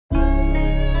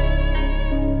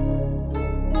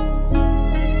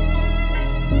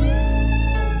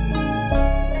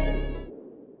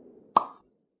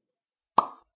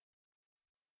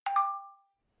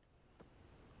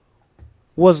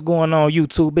What's going on,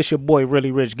 YouTube? It's your boy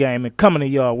Really Rich Gaming coming to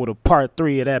y'all with a part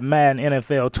 3 of that Madden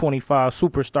NFL 25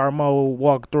 Superstar Mode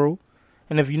walkthrough.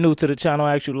 And if you're new to the channel,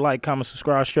 I ask you to like, comment,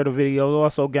 subscribe, share the videos.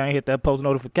 Also, gang, hit that post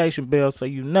notification bell so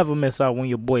you never miss out when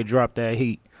your boy drop that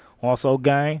heat. Also,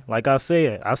 gang, like I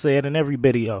said in every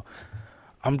video,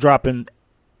 I'm dropping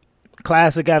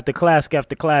classic after classic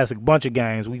after classic, bunch of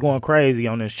games. We going crazy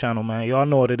on this channel, man. Y'all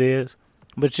know what it is.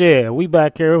 But yeah, we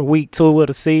back here, week 2 of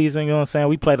the season, you know what I'm saying?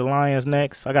 We play the Lions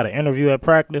next. I got an interview at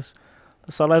practice.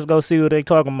 So let's go see what they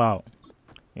talking about.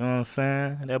 You know what I'm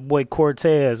saying? That boy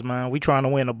Cortez, man. We trying to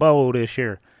win a bowl this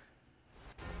year.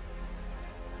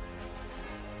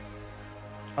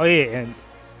 Oh yeah, and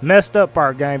messed up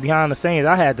part, game behind the scenes.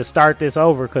 I had to start this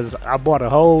over because I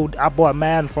bought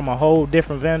Madden from a whole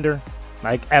different vendor.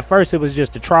 Like at first it was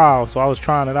just a trial, so I was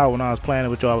trying it out when I was playing it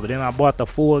with y'all, but then I bought the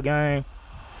full game.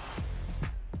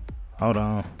 Hold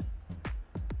on.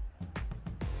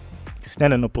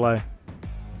 Extending the play.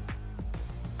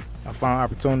 I found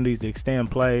opportunities to extend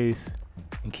plays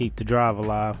and keep the drive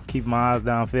alive. Keep my eyes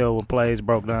downfield when plays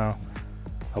broke down.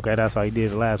 Okay, that's how he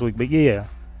did it last week. But yeah,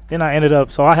 then I ended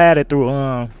up, so I had it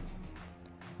through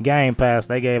Game Pass.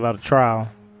 They gave out a trial.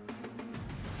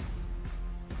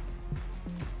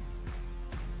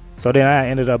 So then I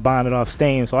ended up buying it off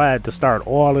Steam, so I had to start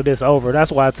all of this over.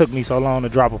 That's why it took me so long to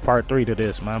drop a part 3 to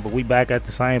this, man. But we back at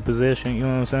the same position, you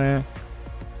know what I'm saying?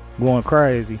 Going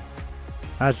crazy.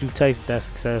 How'd you taste that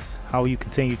success? How will you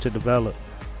continue to develop?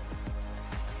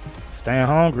 Staying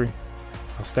hungry.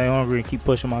 I'll stay hungry and keep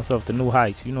pushing myself to new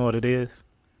heights. You know what it is.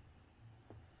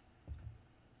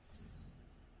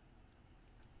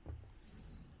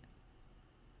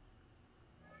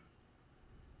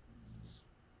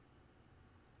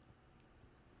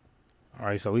 All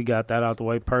right, so we got that out the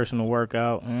way. Personal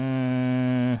workout.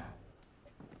 Y'all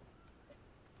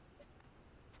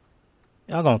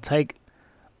gonna take...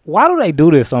 Why do they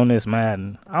do this on this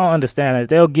Madden? I don't understand it.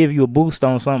 They'll give you a boost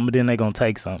on something, but then they gonna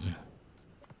take something.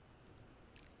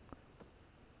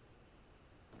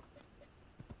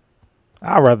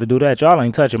 I'd rather do that. Y'all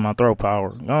ain't touching my throw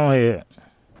power. Go ahead.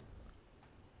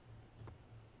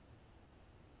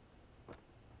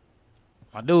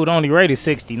 My dude only rated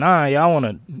 69. Y'all want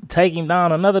to take him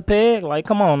down another peg? Like,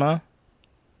 come on now.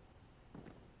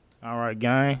 All right,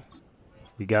 gang.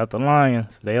 We got the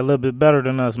Lions. They a little bit better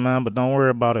than us, man, but don't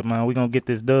worry about it, man. We going to get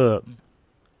this dub.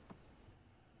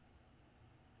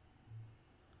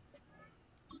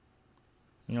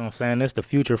 You know what I'm saying? This the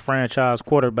future franchise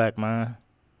quarterback, man.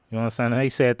 You know what I'm saying? They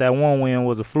said that one win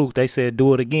was a fluke. They said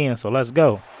do it again, so let's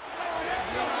go.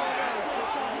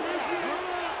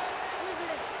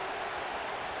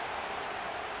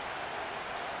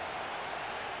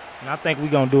 And I think we're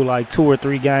going to do like 2 or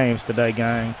 3 games today,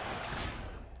 gang,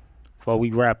 before we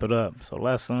wrap it up. So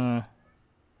let's,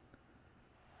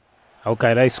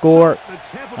 okay, they scored.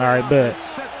 All right, bet.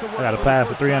 I got to pass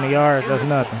for 300 yards. That's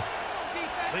nothing.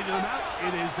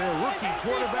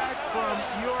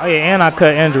 Oh, yeah, and I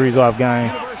cut injuries off, gang.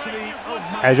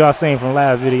 As y'all seen from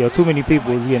last video, too many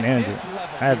people was getting injured.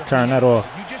 I had to turn that off.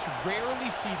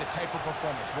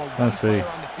 Let's see.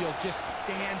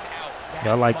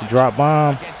 Y'all like to drop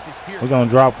bomb? We're going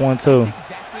to drop one, too.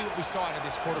 As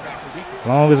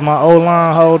long as my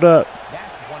O-line hold up.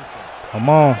 Come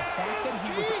on.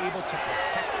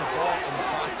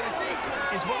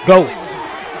 Go.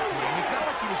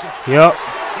 Yep.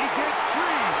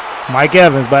 Mike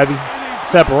Evans, baby.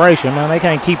 Separation, man. They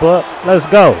can't keep up. Let's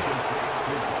go.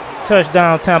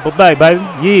 Touchdown, Tampa Bay, baby.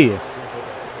 Yeah.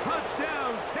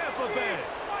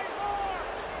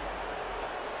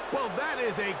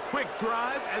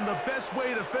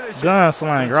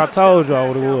 Gunslinger, I told y'all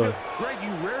what it was. Greg, you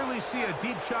rarely see a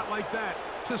deep shot like that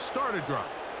to start a drive.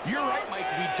 You're right, Mike.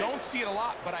 We don't see it a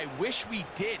lot, but I wish we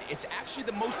did. It's actually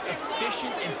the most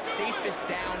efficient and safest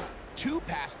down to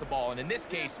pass the ball. And in this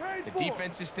case, the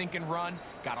defense is thinking run,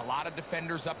 got a lot of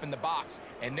defenders up in the box,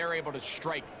 and they're able to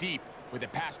strike deep with a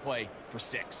pass play for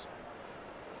 6.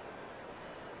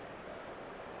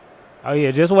 Oh,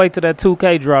 yeah, just wait till that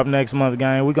 2K drop next month,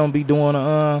 gang. We're going to be doing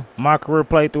a my career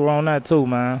playthrough on that, too,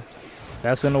 man.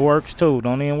 That's in the works, too.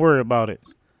 Don't even worry about it.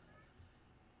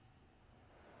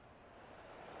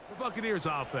 The Buccaneers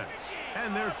offense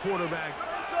and their quarterback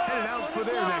headed out for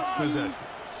their next possession.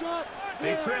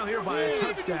 They trail here by a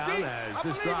touchdown as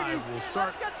this drive will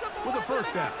start with a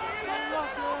first down. All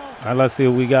right, let's see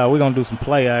what we got. We're going to do some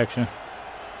play action.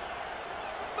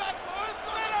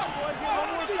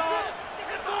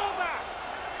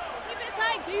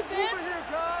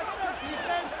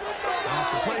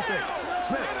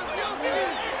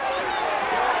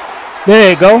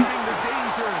 There you go.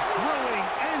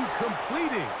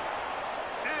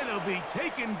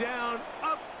 touchdown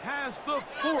up past the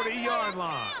 40-yard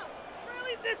line.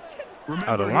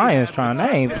 Oh, the Lions trying. They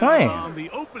ain't playing. On the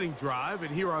opening drive,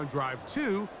 and here on drive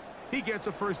 2, he gets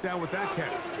a first down with that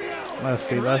catch. Let's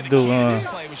see. Let's do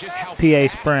PA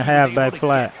sprint halfback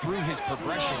flat. Through his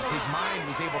progressions, his mind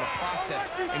was able to process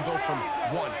and go from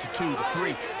 1 to 2 to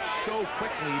 3 so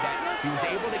quickly that he was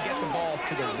able to get the ball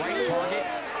to the right target.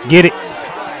 Get it.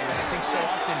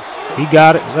 He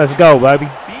got it. Let's go, baby.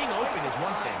 Being open is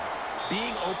one thing.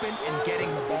 Being open and getting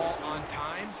the ball on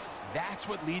time, that's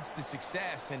what leads to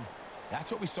success, and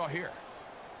that's what we saw here.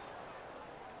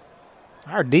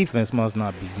 Our defense must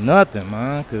not be nothing,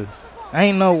 man, because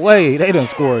ain't no way they done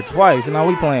scored twice. Now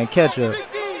we playing catch-up.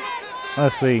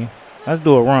 Let's see. Let's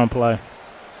do a run play.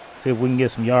 See if we can get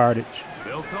some yardage.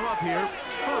 They'll come up here,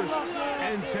 1st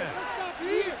and 10.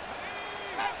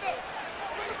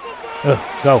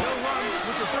 Go. With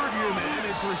the third-year man,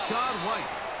 it's Rashad White.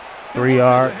 3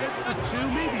 yards. 2,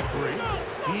 maybe 3.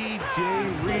 DJ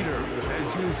Reader,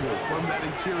 as usual, from that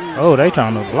interior. Oh, they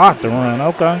trying to block the run.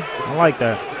 Okay. I like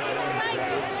that.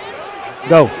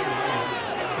 Go.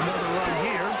 Another run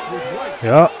here with White.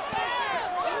 Yep.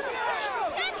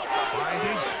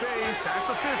 Finding space at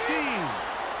the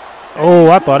 15.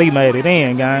 Oh, I thought he made it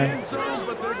in, gang.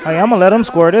 Hey, I'm going to let him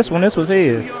score this one. This was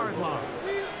his. Now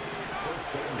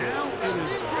it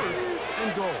is 1st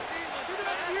and goal.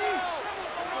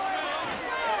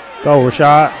 Go,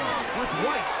 Rashad. With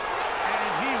White,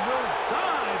 and he will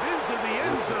dive into the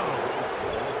end zone.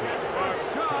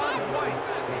 Rashad White,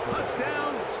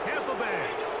 touchdown, Tampa Bay.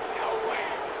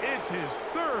 It's his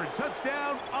 3rd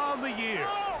touchdown on the year.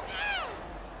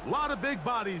 A lot of big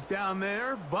bodies down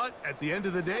there, but at the end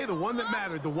of the day, the one that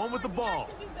mattered, the one with the ball,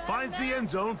 finds the end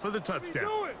zone for the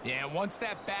touchdown. Yeah, once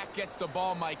that back gets the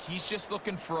ball, Mike, he's just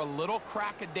looking for a little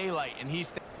crack of daylight, and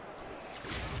he's...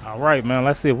 All right, man.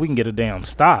 Let's see if we can get a damn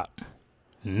stop.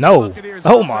 No.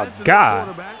 Oh, my God.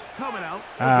 Coming out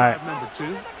for all right. drive number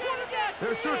 2.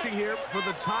 They're searching here for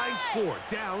the tying score,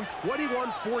 down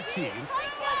 21-14.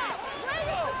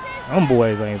 Them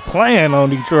boys ain't playing on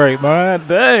Detroit, man.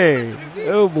 Dang.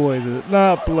 Them boys is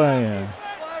not playing.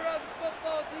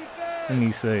 Let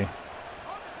me see.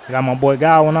 Got my boy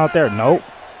Godwin out there? Nope.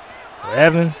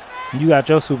 Evans, you got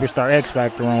your superstar X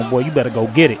Factor on, boy. You better go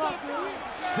get it.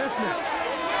 Smith next.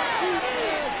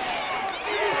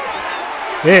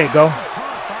 There you go.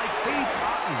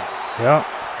 Yep.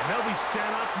 And they'll be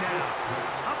set up now.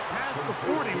 Up past the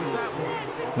 40 with that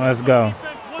one. Let's go.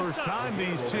 First time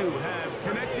these two have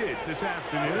connected this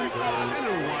afternoon, and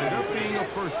it'll wind up being a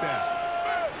first down.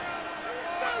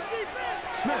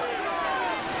 Smith.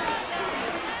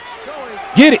 Going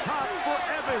Get it. top for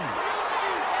Evans.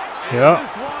 And Yep.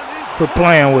 this one is Quit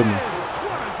playing with me. what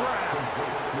a grab.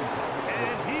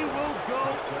 And he will go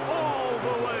all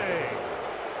the way.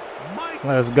 Mike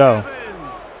Let's go.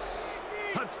 Evans.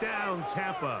 Touchdown,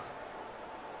 Tampa.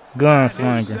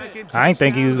 Gunslinger. I ain't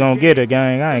think he was going to get it,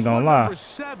 gang. I ain't going to lie. Number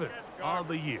 7 of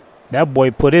the year. That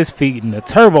boy put his feet in the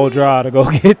turbo draw to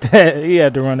go get that. He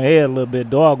had to run ahead a little bit.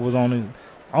 Dog was on him.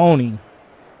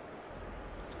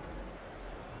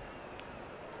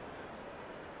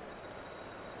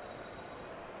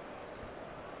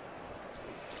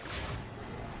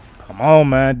 Come on,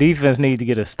 man. Defense needs to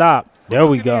get a stop. There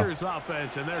we go.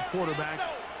 Offense and their quarterback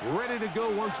ready to go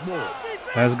once more.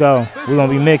 Let's go. We're going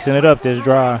to be mixing it up this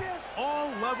drive. All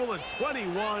level at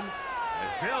 21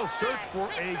 as they'll search for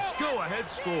a go-ahead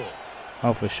score.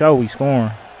 Oh, for sure we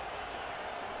scoring.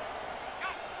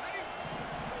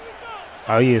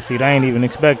 Oh, yeah. See, they ain't even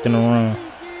expecting a run.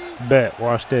 Bet.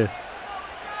 Watch this.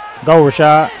 Go,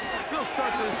 Rashad. They'll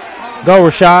start this. Go,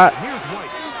 Rashad. Here's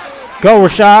White. Go,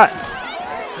 Rashad.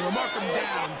 They'll mark him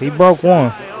down. He just broke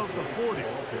one. shy of the 40.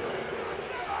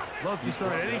 Love to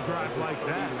start any drive like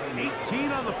that.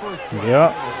 18 on the first play.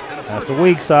 Yep. That's the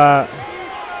weak side.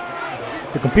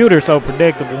 The computer's so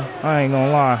predictable. I ain't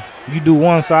gonna lie. You do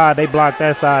one side, they block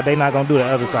that side. They not gonna do the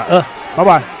other side.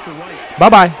 Bye-bye.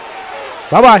 Bye-bye.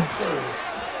 Bye-bye. And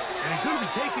he's going to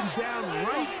be taken down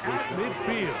right at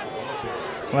midfield.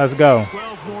 Let's go.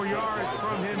 12 more yards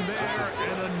from him there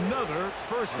and another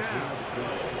first down.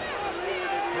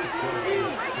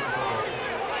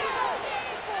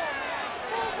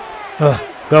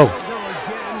 Go.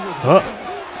 And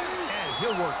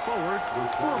he'll work forward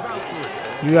for about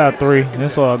 3. You got 3.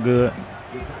 It's all good.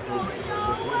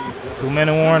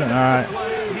 2-minute warning. All right.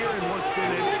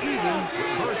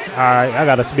 All right. I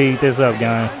got to speed this up,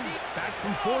 gang. Back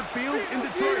from Ford Field in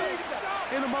Detroit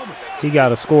in a moment. He got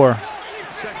to score.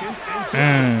 Second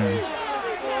and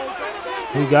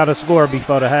 7. He got to score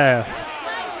before the half.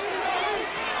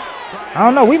 I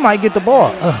don't know. We might get the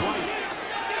ball.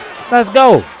 Let's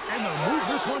go. And they'll move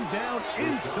this one down. down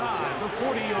inside the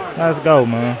 40-yard line. Let's go,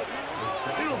 man.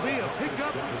 It'll be a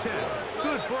pickup of 10.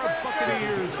 Good for a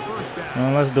Buccaneers first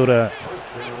down. Let's do that.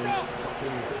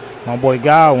 My boy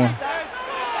Godwin.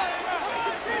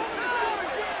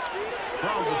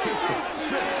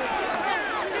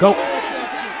 Go.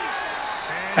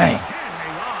 Hey. Can't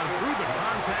hang on through the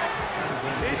contact.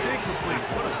 It's incomplete.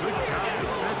 What a good job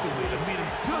defensively to meet him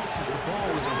just as the ball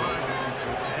was arriving.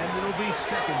 And it'll be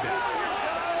second down.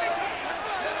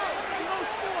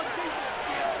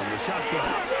 From the shotgun,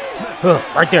 Smith.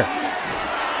 Right there.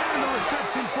 And the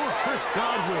reception for Chris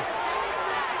Godwin.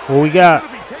 What we got?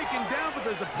 Going to be taken down, but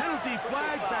there's a penalty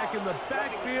flag back in the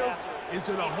backfield. Is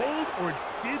it a hold or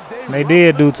did they? They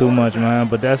did do too much, man,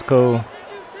 but that's cool.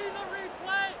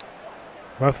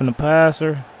 Roughing the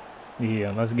passer.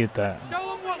 Yeah, let's get that.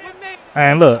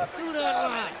 And look,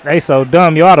 they so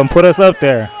dumb. Y'all done put us up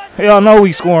there. Y'all know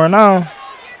we scoring now.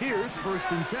 Here's first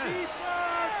and 10.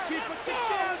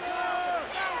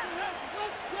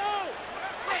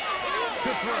 To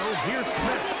throw, here's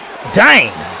Smith. Dang.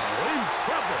 In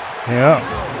trouble. Yeah.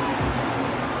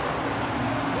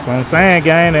 That's what I'm saying,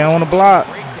 gang. They don't want to block.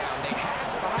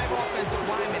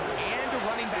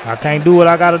 I can't do what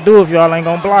I got to do if y'all ain't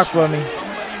going to block for me.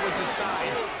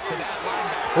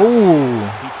 Ooh.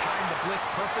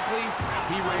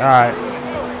 All right.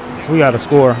 We got to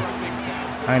score.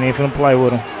 I ain't even finna play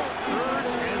with them.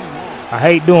 I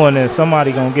hate doing this.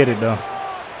 Somebody going to get it, though.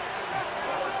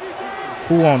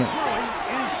 Who on it?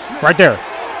 Right there.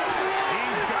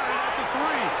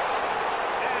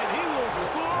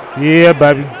 Yeah,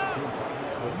 baby.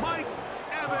 Mike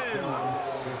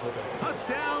Evans.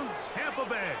 Touchdown, Tampa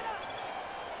Bay.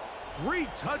 3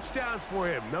 touchdowns for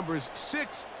him. Numbers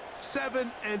 6,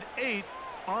 7, and 8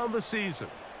 on the season.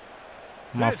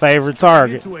 My favorite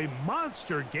target. Into a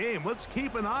monster game. Let's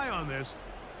keep an eye on this.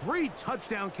 3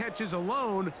 touchdown catches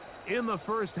alone in the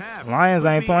first half. Lions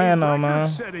ain't playing though, man.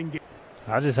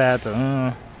 I just had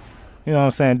to, you know what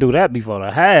I'm saying, do that before the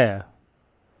half.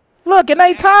 Look, and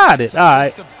they tied it. All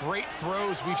right. Of great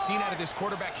throws we've seen out of this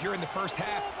quarterback here in the first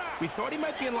half. We thought he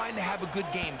might be in line to have a good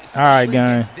game. All right,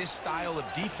 gang. This style of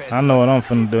defense. I know what I'm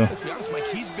finna do. Let's be honest, Mike.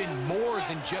 He's been more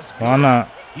than just good. Why not?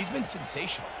 He's been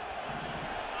sensational.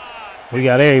 We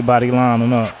got everybody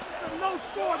lining up.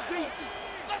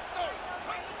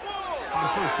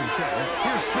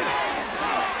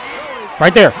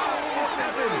 Right there.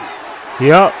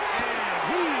 Yep.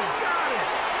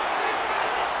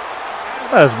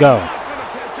 Let's go.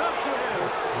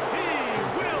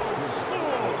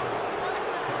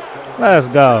 Let's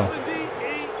go.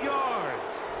 78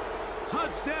 yards.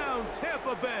 Touchdown,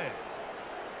 Tampa Bay.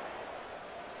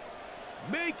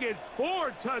 Make it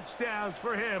 4 touchdowns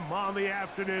for him on the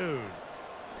afternoon.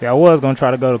 See, I was going to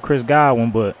try to go to Chris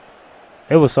Godwin, but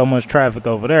it was so much traffic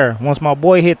over there. Once my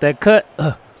boy hit that cut,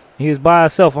 he was by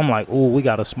himself. I'm like, ooh, we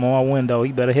got a small window.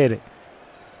 He better hit it.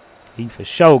 He for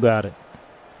sure got it.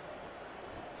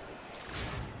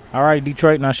 All right,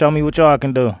 Detroit, now show me what y'all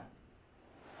can do.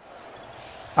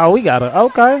 Oh, we got it.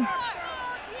 Okay.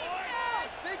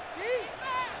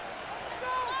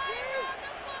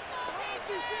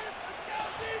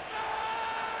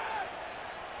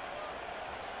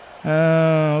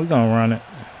 We're going to run it.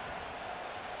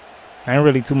 Ain't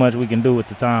really too much we can do with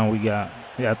the time we got.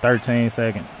 We got 13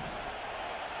 seconds.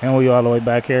 And we all the way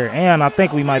back here. And I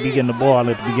think we might be getting the ball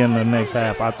at the beginning of the next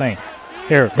half, I think.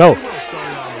 Here, go.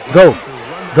 Go.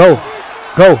 Go.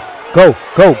 Go. Go.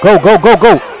 Go. Go. Go. Go.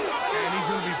 Go. And he's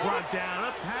going to be brought down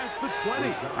up past the 20.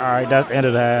 All right, that's the end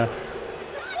of the half.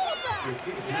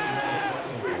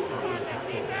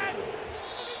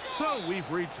 So we've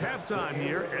reached halftime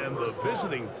here, and the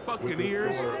visiting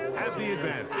Buccaneers have the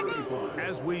advantage.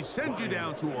 As we send you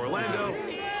down to Orlando,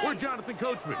 where Jonathan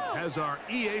Coachman has our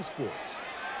EA Sports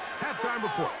halftime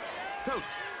report. Coach.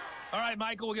 All right,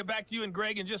 Michael, we'll get back to you and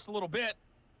Greg in just a little bit.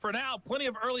 For now, plenty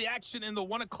of early action in the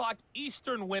 1 o'clock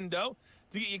Eastern window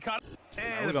to get you caught.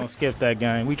 And we're going to skip that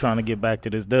game. We trying to get back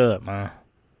to this dub, man.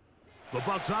 The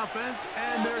Bucs offense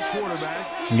and their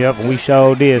quarterback. Yep, and we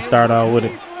sure did start out with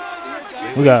it.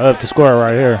 We got up to score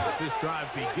right here. This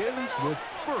drive begins with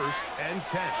 1st and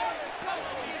 10.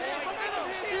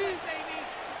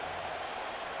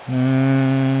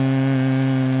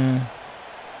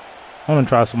 I'm going to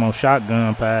try some more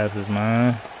shotgun passes,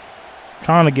 man.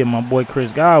 Trying to get my boy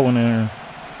Chris Godwin in there.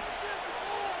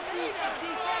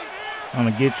 I'm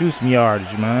going to get you some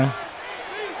yardage, man.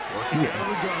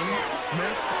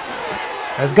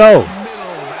 Let's go.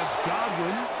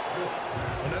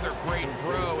 Another great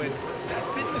throw, and that's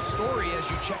been the story as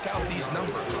you check out these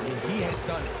numbers. I mean, he has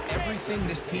done everything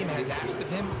this team has asked of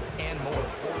him and more.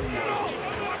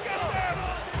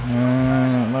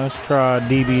 man. Let's try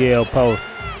DBL post.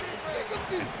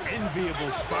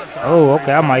 Enviable spot to Oh,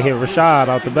 okay. I might hit Rashad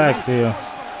out the backfield.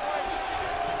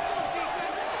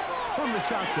 From the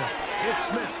shotgun, it's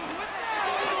Smith.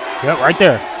 Yep, right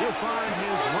there. He'll find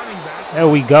his running back. There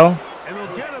we go. And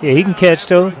he'll get him Yeah, he can catch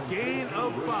too. a gain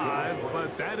of 5,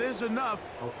 but that is enough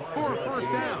for a first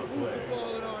down.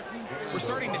 We're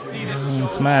starting to see this so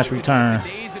Smash often. return. The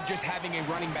days of just having a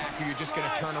running back who you're just going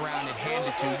to turn around and hand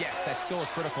it to, yes, that's still a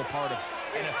critical part of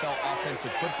NFL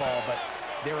offensive football, but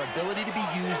their ability to be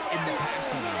used in the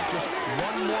passing game, just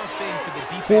one more thing for the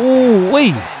defense Ooh,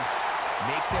 wee.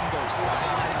 make them go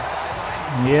sideline to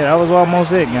sideline. Yeah, that was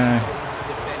almost it, guy.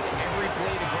 Defend every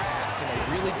blade of grass, and a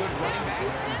really good running back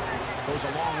goes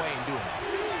a long way in doing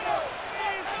that.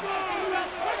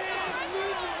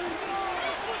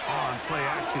 On play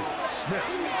action, Smith.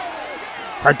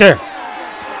 Right there.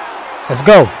 Let's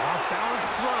go. Off balance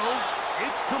throw,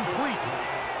 it's complete.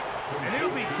 And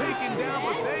he'll be taken down,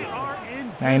 but they are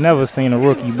in. I ain't never seen a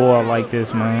rookie ball like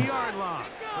this, man.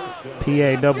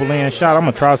 PA double in shot. I'm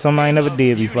going to try something I ain't never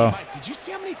did before. Mike, did you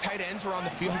see how many tight ends were on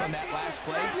the field on that last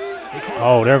play?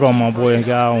 Oh, there go my boy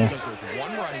Gowan. Because there's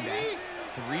one running back,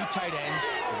 3 tight ends,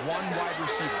 1 wide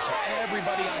receiver. So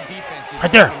everybody on defense is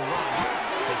Right there.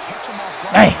 They catch them off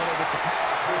guard Hey. with the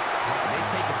pass. They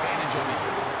take advantage of it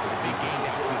with a big gain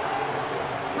downfield.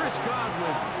 Chris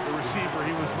Godwin, the receiver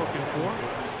he was looking for.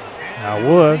 I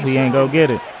was. He ain't go get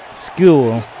it.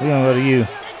 School. We gonna go to you.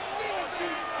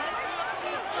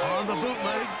 On the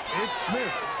bootleg, it's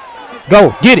Smith.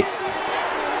 Go. Get it.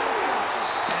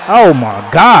 Oh, my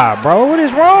God, bro. What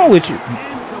is wrong with you?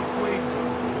 Incomplete.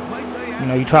 Might tell You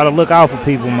know, you try to look out for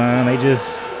people, man. They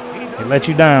let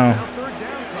you down. how third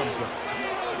down comes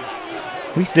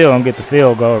up. We still gonna get the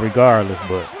field goal regardless,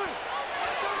 but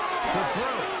The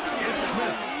throw, it's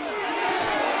Smith.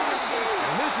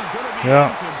 And this is going to be yeah,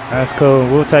 that's cool.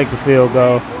 We'll take the field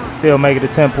goal. Still make it a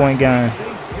 10-point game.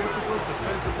 things difficult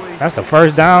defensively. That's the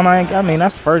first down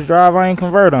that's the first drive I ain't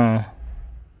convert on.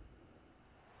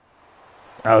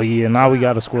 Oh yeah, now we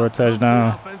gotta score a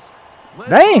touchdown.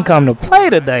 They ain't come to play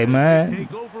today, man.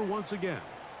 Take over once again.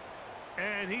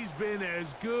 And he's been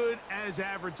as good as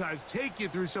advertised. Take you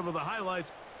through some of the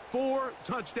highlights. 4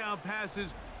 touchdown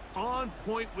passes on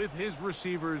point with his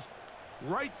receivers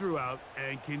right throughout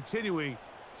and continuing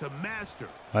to master.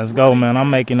 Let's go, man. I'm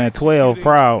making that 12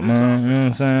 proud, man. You know what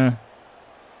I'm saying?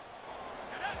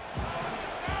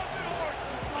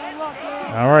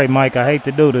 All right, Mike, I hate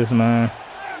to do this, man.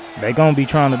 They gonna be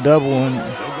trying to double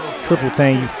and triple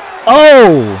team you.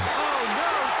 Oh!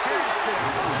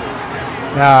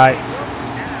 All right.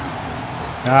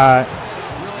 All right.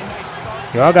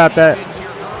 Y'all got that.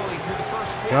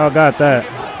 Y'all got that.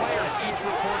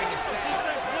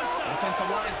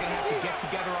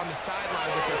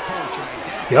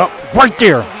 Yup, right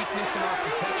there.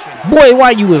 Boy,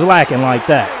 why you was lacking like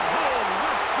that?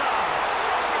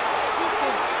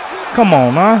 Come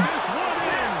on, man.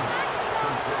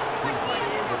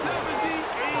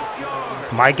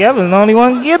 Mike Evans the only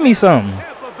one can give me something.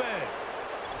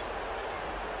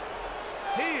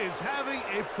 He is having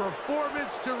a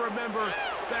performance to remember.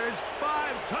 There is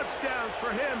 5 touchdowns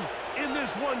for him in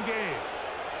this one game.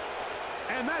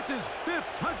 And that's his 5th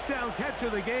touchdown catch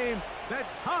of the game.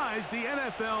 That ties the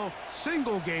NFL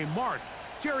single-game mark.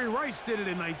 Jerry Rice did it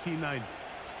in 1990.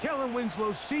 Kellen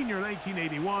Winslow Sr.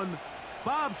 1981.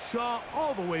 Bob Shaw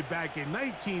all the way back in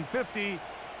 1950.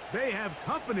 They have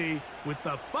company with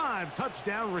the 5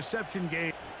 touchdown reception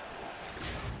game.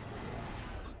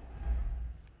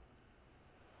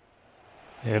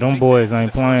 Yeah, them boys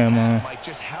ain't playing, man. Like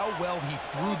just how well he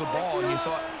threw the ball, and you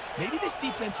thought maybe this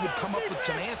defense would come up with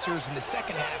some answers in the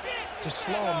second half to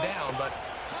slow him down, but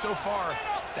so far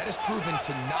that has proven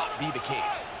to not be the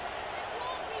case.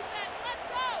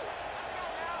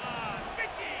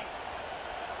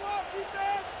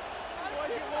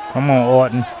 Come on,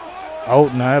 Orton.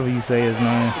 Orton, however you say his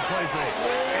name.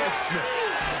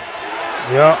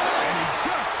 Yep.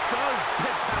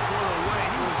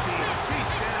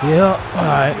 Yep. All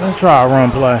right, let's try a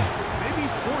run play.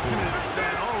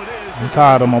 I'm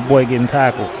tired of my boy getting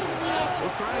tackled.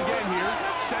 We'll try again here.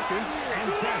 2nd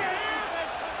and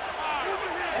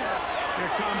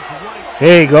 10.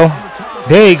 There you go.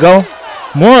 There you go.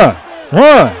 Run.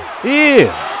 Run.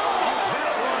 Yeah.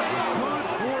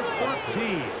 Good for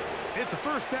 13. It's a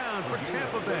first down for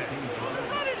Tampa Bay.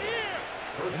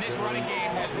 And this running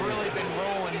game has really been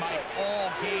rolling, Mike,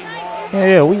 all game long.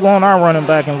 Yeah, we want our running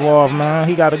back involved, man.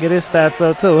 He got to get his stats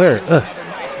up, too. Here. Another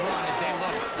nice run as they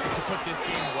look to put this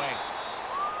game away.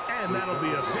 And that'll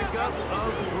be a pickup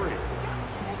of 3.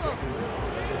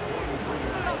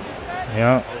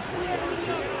 Yeah.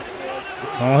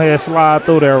 Go ahead, slide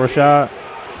through there, Rashad.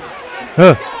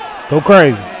 Huh. Go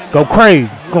crazy. Go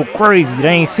crazy. Go crazy. They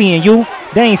ain't seeing you.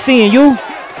 They ain't seeing you.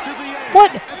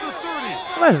 What?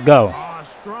 Let's go.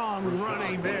 Strong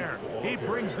running there. He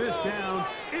brings this down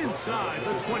inside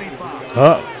the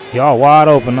 25. Y'all wide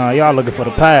open now. Y'all looking for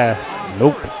the pass.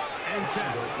 Nope.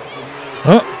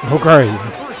 Go crazy.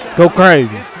 Go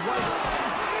crazy. And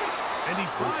he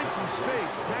finds some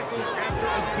space tackling after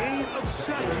a gain of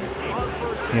 7 on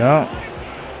first down. Yeah.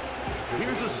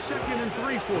 Here's a 2nd and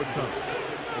 3 forthcoming.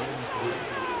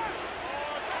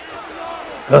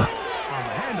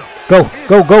 Go,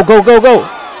 go, go, go, go, go.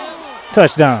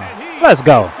 Touchdown. Let's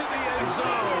go.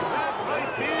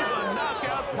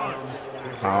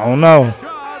 I don't know.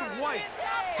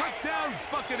 Touchdown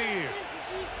Buccaneers.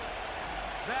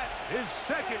 That is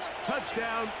 2nd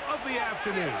touchdown of the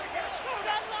afternoon.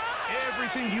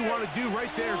 Everything you want to do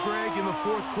right there, Greg, in the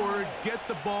 4th quarter, get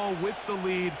the ball with the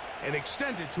lead and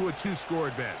extend it to a 2-score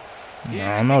advantage.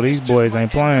 I don't know. These boys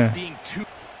ain't playing.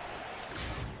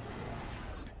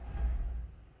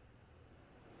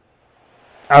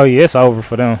 Oh, yeah, it's over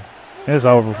for them. It's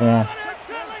over for them.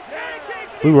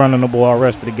 We running the ball the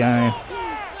rest of the game.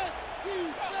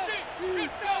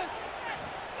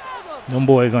 Them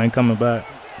boys ain't coming back.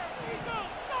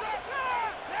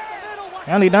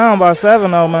 Only down by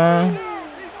 7, though, man.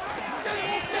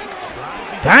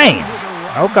 Dang.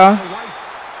 Okay.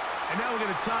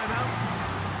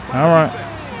 All right.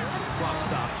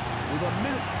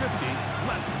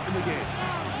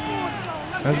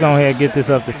 Let's go ahead and get this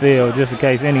up the field just in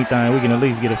case anything. We can at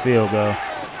least get a field goal.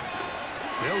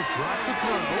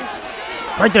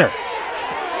 Right there.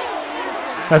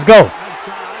 Let's go.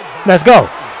 Let's go.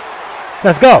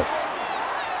 Let's go.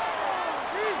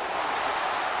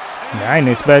 I ain't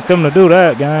expect them to do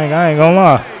that, gang. I ain't gonna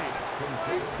lie.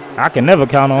 I can never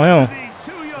count on him.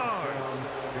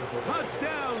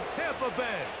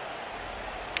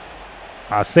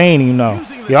 I seen him, though.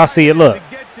 Y'all see it, look.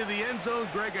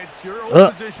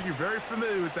 You're very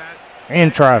familiar with that. In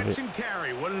traffic.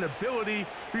 Carry. What an ability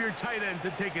for your tight end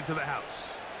to take it to the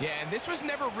house. Yeah, and this was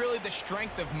never really the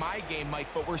strength of my game, Mike,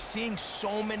 but we're seeing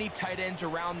so many tight ends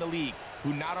around the league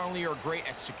who not only are great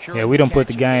at securing. Yeah, we done put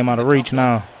the game out of reach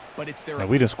now. But it's their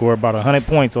we done scored about 100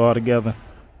 points altogether.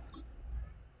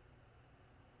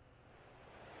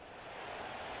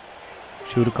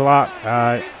 Shoot the clock. All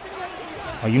right.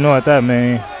 Oh, you know what that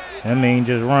means. That means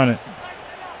just run it.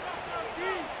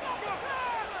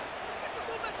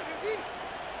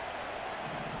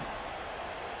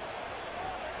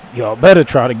 Y'all better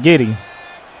try to get him.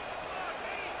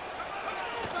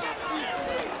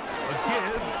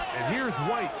 And here's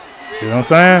White. See what I'm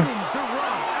saying?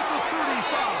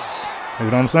 See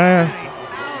what I'm saying?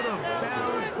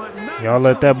 Y'all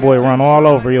let that boy run all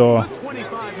over y'all. And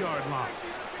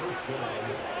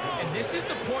this is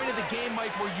the point of the game,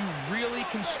 Mike, where you really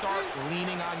can start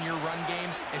leaning on your run game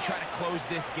and try to close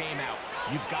this game out.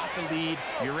 You've got the lead.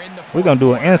 You're in the. We're going to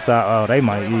do an inside. Oh, they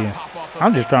might, yeah.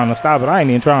 I'm just trying to stop it. I ain't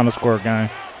even trying to score a game.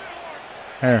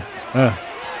 Here.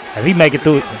 If he make it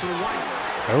through it.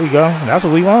 There we go. That's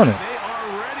what we wanted.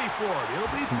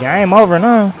 Game over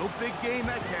now. No big gain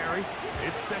that carry.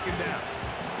 It's 2nd down.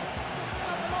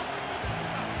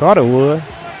 Thought it was.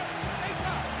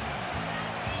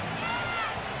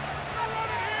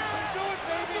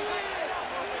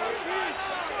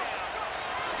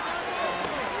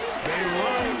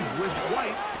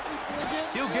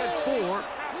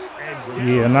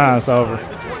 Yeah, now it's over.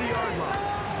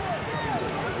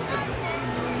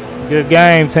 Good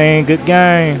game, team. Good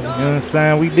game. You know what I'm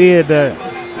saying? We did that.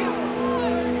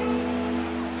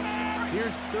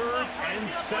 Here's 3rd and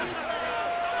 7.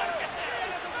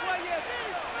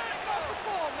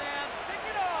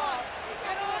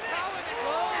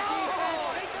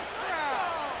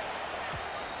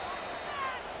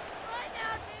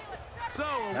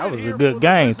 That was a good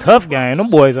game. Tough game. Them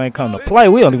boys ain't come to play.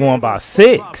 We only won by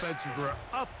 6. Offenses were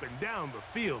up and down the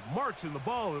field, marching the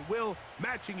ball at will,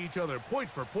 matching each other point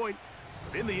for point.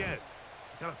 But in the end,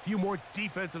 got a few more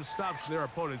defensive stops than their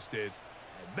opponents did.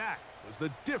 And that was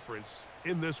the difference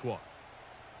in this one.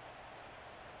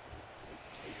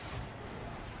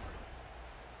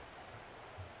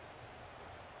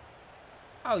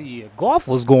 Oh, yeah. Golf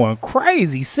was going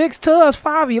crazy. 6 to us,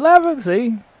 5-11.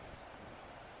 See?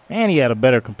 And he had a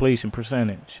better completion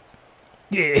percentage.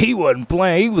 Yeah, he wasn't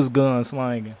playing. He was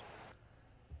gunslinging.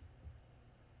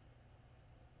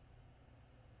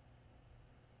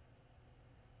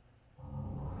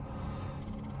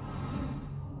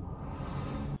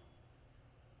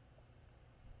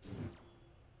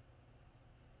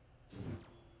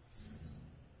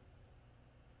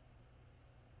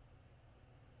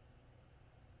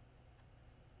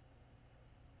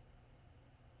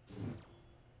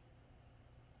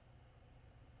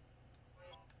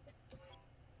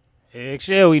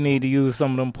 Eggshell, we need to use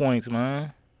some of them points,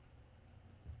 man.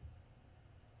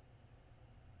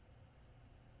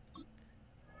 Let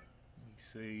me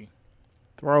see.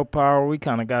 Throw power, we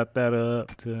kind of got that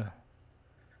up to...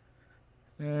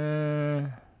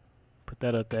 put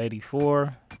that up to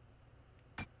 84.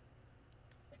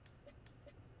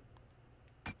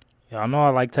 Y'all know I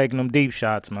like taking them deep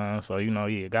shots, man. So, you know,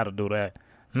 yeah, got to do that.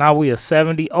 Now we a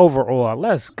 70 overall.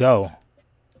 Let's go.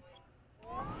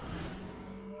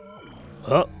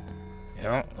 Up.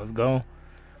 Yeah, let's go.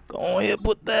 Go ahead,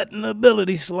 put that in the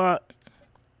ability slot.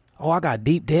 Oh, I got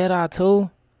deep dead eye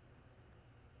too.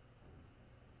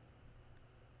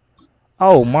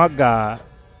 Oh my God.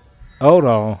 Hold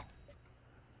on.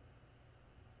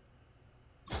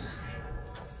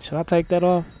 Should I take that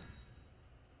off?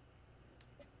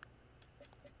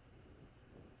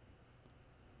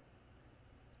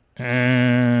 I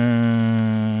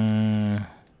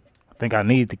think I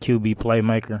need the QB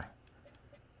playmaker.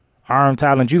 Arm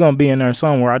talent, you're going to be in there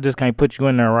somewhere. I just can't put you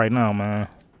in there right now, man.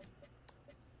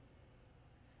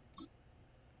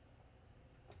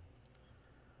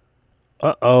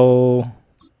 Uh-oh.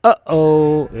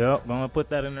 Uh-oh. Yep, going to put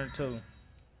that in there too.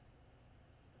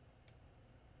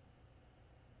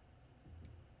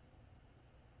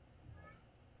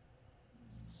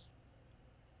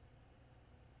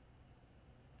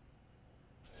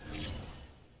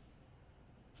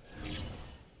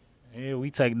 Yeah,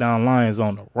 we take down Lions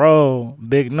on the road.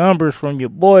 Big numbers from your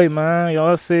boy, man.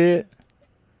 Y'all see it?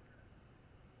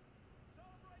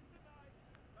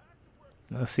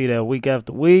 Let's see that week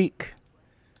after week.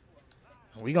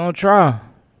 We gonna try.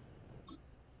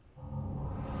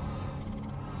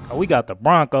 Oh, we got the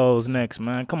Broncos next,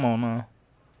 man. Come on now.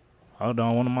 Hold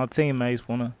on, one of my teammates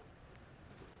wanna...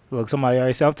 Look, somebody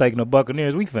already said I'm taking the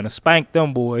Buccaneers. We finna spank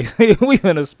them boys. We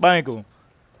finna spank them.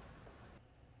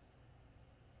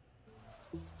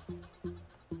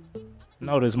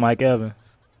 Notice Mike Evans.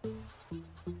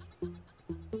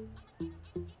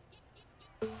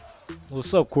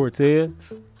 What's up,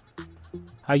 Cortez?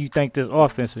 How you think this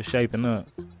offense is shaping up?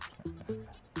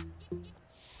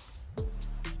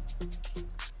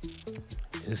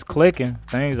 It's clicking.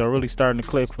 Things are really starting to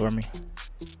click for me.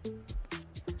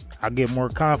 I get more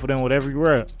confident with every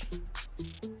rep.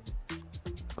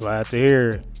 Glad to hear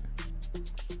it.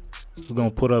 We're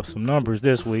going to put up some numbers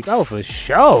this week. Oh, for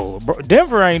sure. Bro,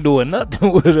 Denver ain't doing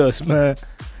nothing with us, man.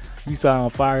 You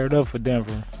sound fired up for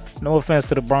Denver. No offense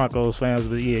to the Broncos fans,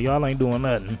 but yeah, y'all ain't doing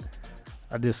nothing.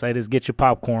 I just say this, get your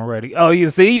popcorn ready. Oh, you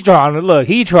see, he's trying to look.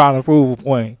 He trying to prove a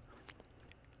point.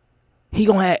 He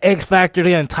going to have X Factor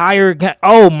the entire game.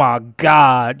 Oh, my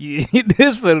God.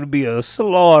 This finna be a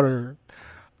slaughter.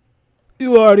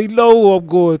 You already know who I'm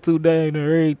going to dang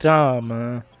every time,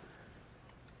 man.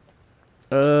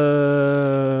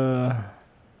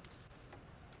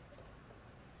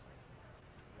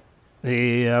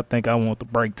 Yeah, I think I want the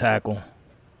break tackle.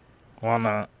 Why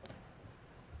not?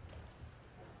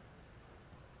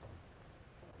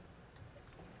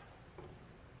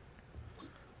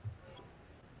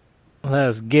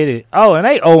 Let's get it. Oh, and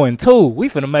they 0-2. We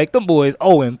finna make them boys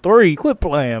 0-3. Quit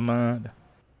playing, man.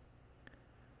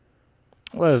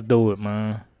 Let's do it,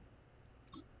 man.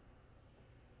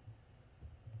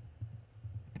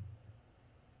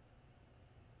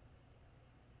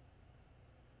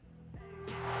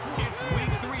 It's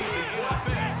week 3 of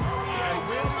the NFL, and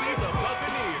we'll see the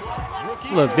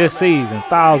Buccaneers. Look, this season,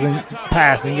 1,000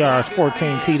 passing yards,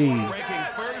 14 TDs. Ranking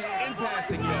first in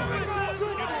passing yards. It's the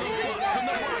Bucs and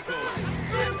the Broncos.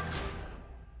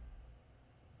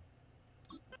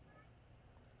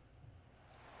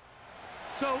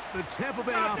 So the Tampa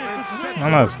Bay offense.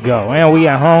 Now let's go. And we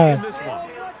at home.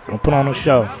 Gonna put on a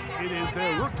show. It is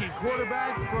their rookie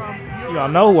quarterback from Y'all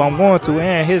know who I'm going to,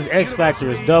 and his X factor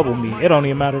is double me. It don't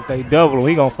even matter if they double him.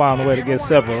 He gonna find a way to get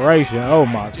separation. Oh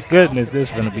my goodness, this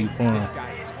finna be fun.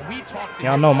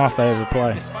 Y'all know my favorite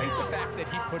play.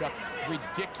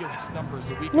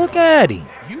 Look at him.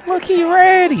 Look, he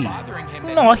ready.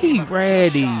 No, he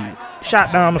ready.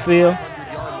 Shot down the field.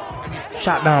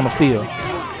 Shot down the field.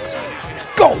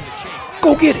 Go.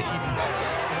 Go get it.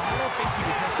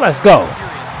 Let's go.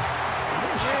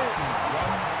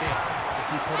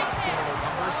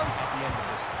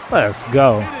 Let's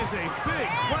go. It is a big play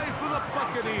for the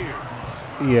Buccaneers.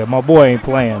 Yeah, my boy ain't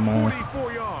playing, man.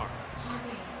 44 yards.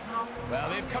 Well,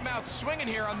 they've come out swinging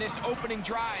here on this opening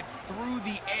drive through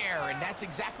the air, and that's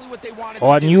exactly what they wanted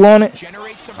to do. You on it?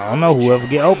 Generate some I don't know. Whoever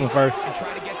get open first. and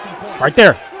try to get some points. Right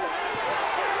there.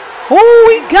 Oh,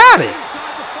 he got it.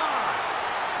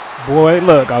 Boy,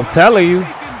 look, I'm telling you.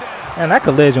 Man, that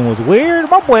collision was weird.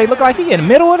 My boy looked like he in the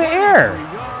middle of the air.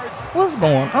 What's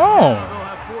going on?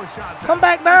 shots. Come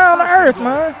back down to earth,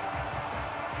 man.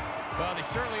 Well, they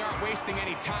certainly aren't wasting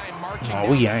any time marching No, down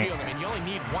we the ain't. field. I mean, you only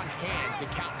need one hand to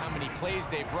count how many plays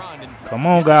they've run. And Come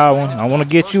on, Godwin. I want to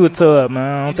get you a tub,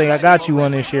 man. I don't think I got you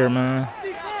one this year, man.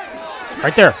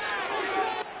 Right there. It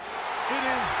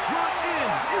is brought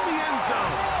in the end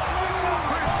zone.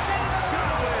 Chris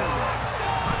Godwin.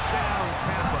 Touchdown,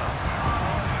 Tampa.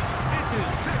 It's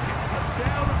his second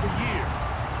touchdown of the year.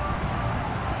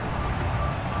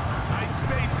 Tight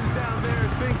spaces down there.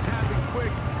 Things happen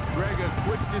quick. Greg, a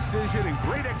quick decision and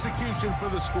great execution for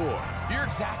the score. You're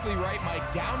exactly right,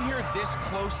 Mike. Down here this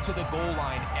close to the goal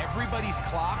line, everybody's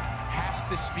clock has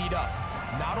to speed up.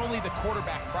 Not only the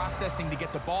quarterback processing to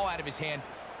get the ball out of his hand,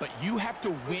 but you have to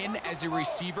win as a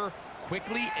receiver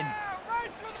quickly and...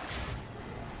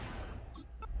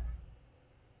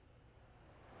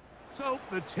 So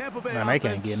the Tampa Bay Man, they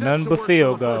can't offense get set nothing to but work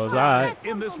field for the first goals. down All right.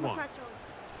 in this one.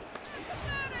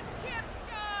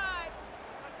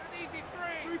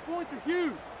 Points are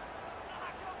huge.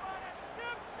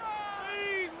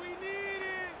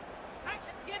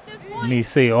 Let me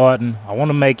see, Orton. I want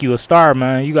to make you a star,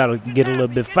 man. You got to get a little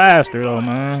bit faster, though,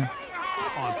 man.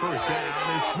 On first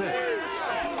down is Smith.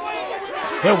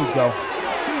 There we go.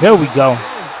 There we go.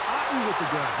 Otten with the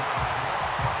gun.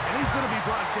 And he's going to be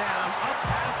brought down up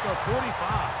past the 45.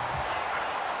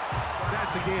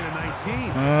 That's a gain of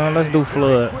 19. Let's do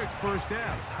flood. Quick first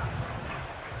down.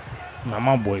 Now,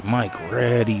 my boy Mike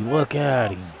ready. Look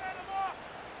at him.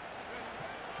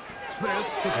 Smith.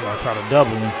 I'm going to try to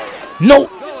double him. Nope.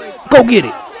 Go get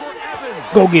it.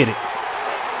 Go get it.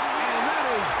 And that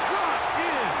is brought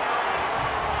in.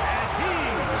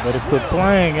 And he Better quit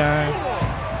playing, gang.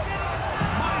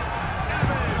 Mike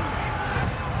Evans.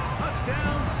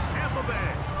 Touchdown, Tampa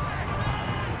Bay.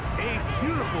 A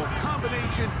beautiful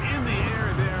combination in the air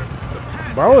there. The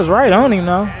pass Bro was right on him,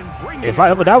 though. If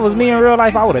that was me in real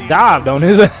life, I would have dived on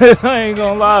his. I ain't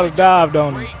gonna lie, I would have dived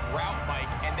on him. Great route, Mike,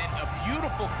 and then a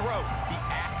beautiful throw. The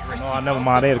accuracy No, I never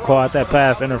mind. They had to call out that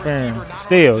pass interference.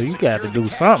 Still, you got to do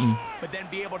something. But then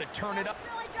be able to turn it up.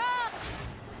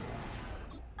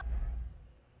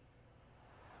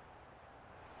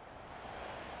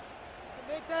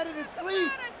 Make that in his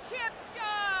sleep.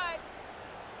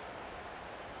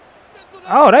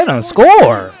 Oh, they done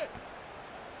scored.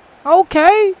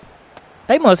 Okay.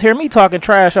 They must hear me talking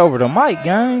trash over the mic,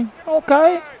 gang.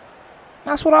 Okay.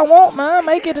 That's what I want, man.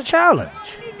 Make it a challenge.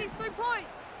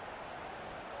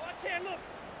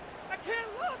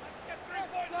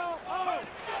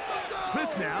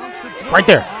 Smith now to throw Right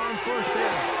there. on first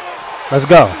down. Let's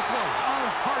go. This one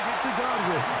on target to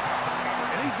Godwin.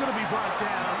 And he's going to be brought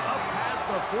down up past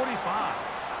the 45.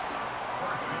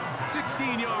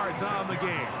 16 yards on the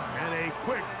game. And a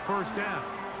quick first down.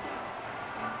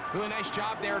 Really nice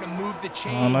job there to move the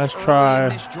chains let's early try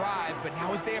in this drive, but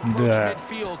now as they approach that.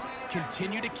 midfield,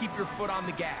 continue to keep your foot on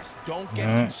the gas. Don't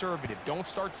get conservative. Don't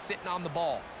start sitting on the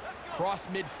ball. Cross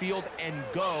midfield and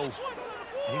go.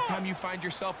 Anytime you find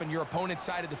yourself on your opponent's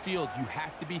side of the field, you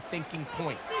have to be thinking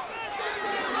points.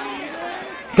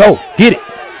 Go. Get it. Open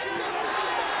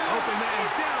man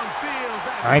downfield.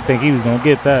 That's I didn't think he was going to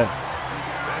get that.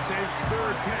 his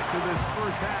third catch of this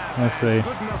first half. Let's see.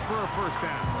 Good enough for a first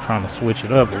down. Trying to switch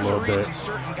it up a There's a little reason bit.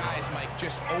 certain guys, Mike,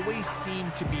 just always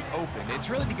seem to be open. It's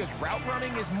really because route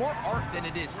running is more art than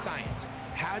it is science.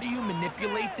 How do you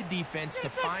manipulate the defense to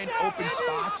find open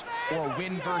spots or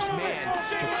win versus man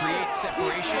to create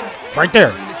separation? Right there.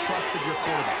 Earn the trust of your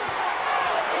quarterback.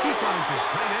 He finds his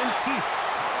tight end, Keith.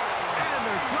 And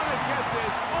they're going to get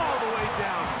this all the way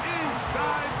down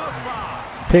inside the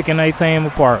 5. Picking their team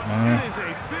apart, It man. is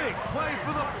a big play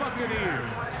for the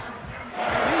Buccaneers.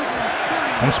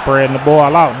 I'm spreading the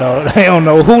ball out, though. They don't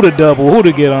know who to double, who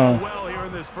to get on. Well here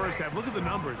in this first half. Look at the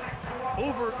numbers.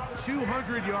 Over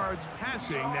 200 yards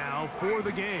passing now for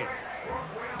the game.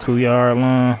 2-yard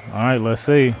line. All right, let's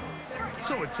see.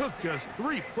 So it took just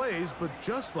 3 plays, but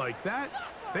just like that,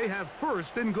 they have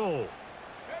first and goal.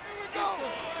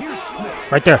 Here's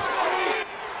Smith. Right there.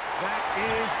 That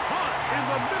is caught in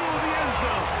the middle of the end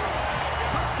zone.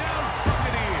 Touchdown,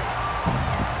 Buccaneers.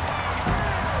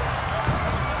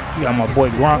 You got my boy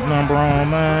Gronk number on,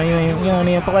 man. You don't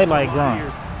even play like Gronk.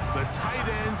 The tight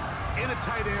end in a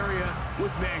tight area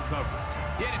with man coverage.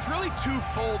 Yeah, it's really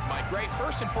twofold, Mike, right?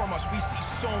 First and foremost, we see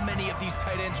so many of these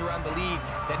tight ends around the league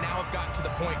that now have gotten to the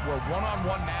point where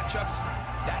one-on-one matchups,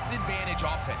 that's advantage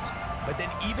offense. But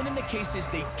then even in the cases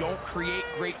they don't create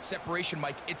great separation,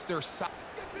 Mike, it's their side.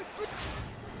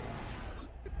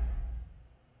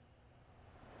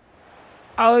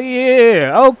 Oh,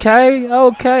 yeah. Okay.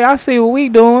 I see what we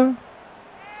doing.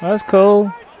 That's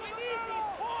cool.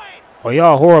 Oh,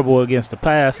 y'all horrible against the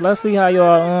pass. Let's see how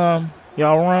y'all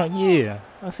run. Yeah.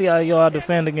 Let's see how y'all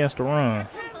defend against the run.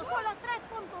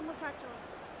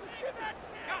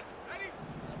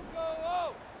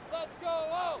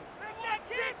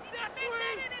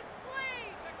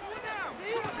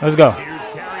 Let's go. Here's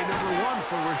carry number 1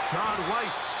 for Rashad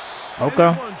White.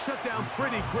 Okay. Shut down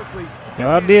pretty quickly.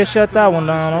 Y'all did shut that one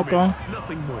down. Okay.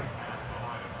 Nothing more.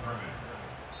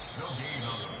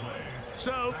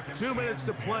 So, 2 minutes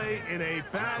to play in a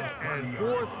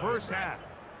back-and-forth first half.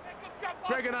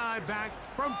 Greg and I back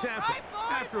from Tampa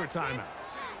after a timeout.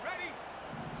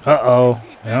 Uh-oh.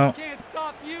 Yeah. Can't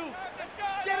stop you.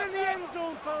 Get in the end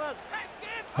zone, fellas.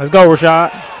 Let's go,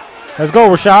 Rashad. Let's go,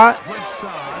 Rashad.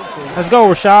 Let's go,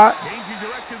 Rashad. Changing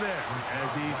direction there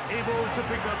as he's able to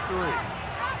pick up 3.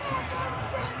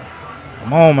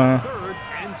 Come on, man. 3rd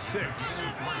and 6.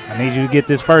 I need you to get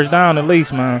this first down at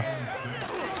least, man.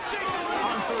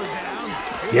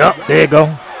 Yep, there you go. A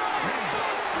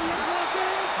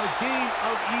gain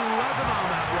of 11 on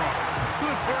that run.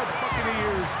 Good for the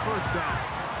Buccaneers' first down.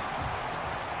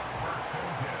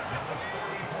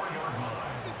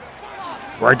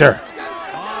 Right there.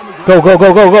 Go, go,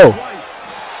 go, go, go.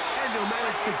 And he'll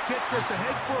manage to get this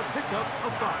ahead for a pickup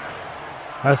of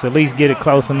 5. Let's at least get it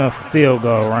close enough for field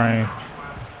goal range.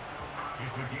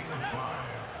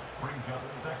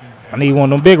 I need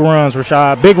one of them big runs,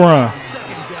 Rashad. Big run.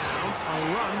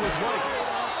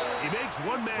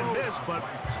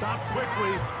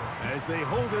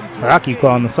 I keep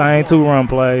calling the same 2 run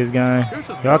plays, gang.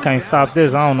 Y'all can't stop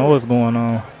this. I don't know what's going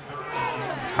on.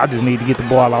 I just need to get the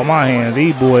ball out of my hands.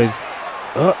 These boys.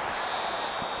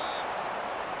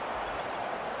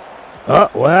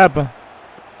 What happened?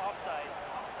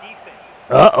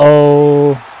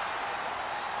 Uh-oh.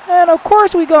 And of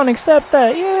course we gonna accept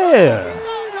that. Yeah.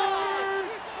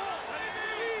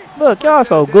 Look, y'all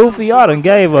so goofy. Y'all done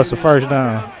gave us a first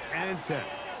down.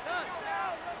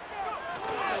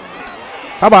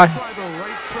 Bye-bye.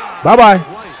 Bye-bye.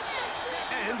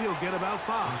 And he'll get about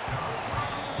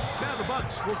 5. Now the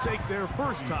Bucs will take their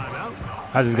first timeout.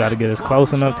 I just got to get us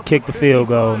close enough to kick the field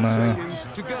goal, man.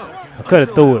 I could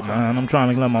have threw it, man. I'm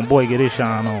trying to let my boy get his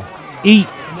shine on. Eat.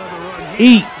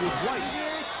 Eat.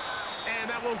 And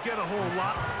that won't get a whole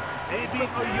lot. Maybe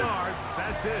a yard.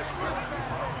 That's it.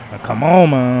 Now, come on,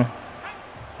 man.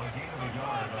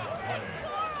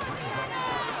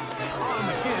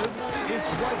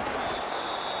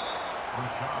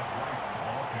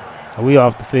 We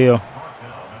off the field.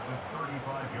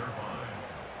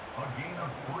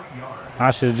 I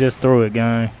should have just threw it,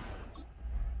 gang.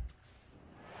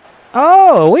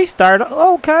 Oh, we started.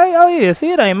 Okay. Oh, yeah. See,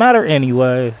 it ain't matter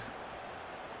anyways.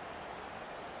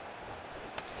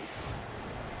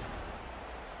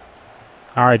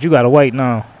 All right, you got to wait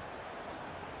now.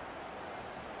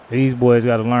 These boys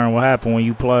got to learn what happened when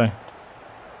you play.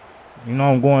 You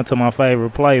know I'm going to my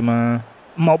favorite play, man.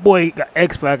 My boy got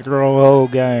X Factor on the whole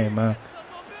game, man.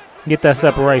 Get that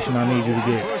separation I need you to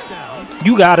get.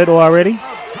 You got it already.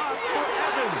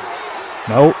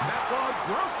 Nope.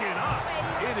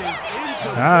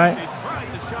 All right.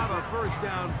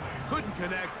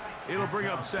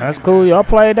 That's cool. Y'all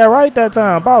played that right that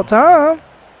time. About time.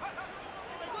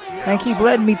 Can't keep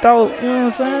letting me throw. You know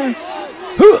what I'm saying?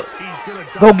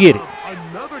 Go get it.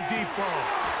 Another deep ball.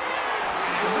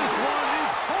 And this one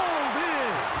is hauled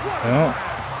in. Yeah.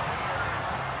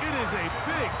 It is a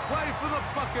big play for the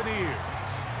Buccaneers.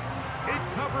 It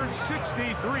covers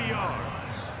 63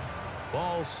 yards.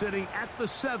 Ball sitting at the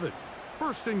 7.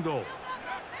 1st and goal.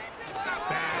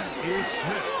 That is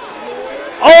Smith.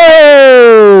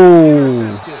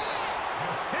 Oh!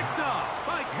 Picked off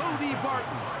by Cody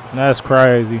Barton. That's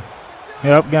crazy.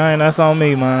 Yep, gang, that's on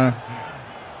me, man.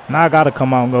 Now I got to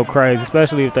come out and go crazy,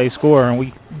 especially if they score and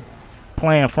we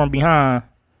playing from behind.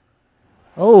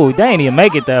 Oh, they ain't even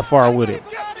make it that far with it.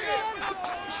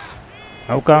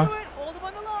 Okay.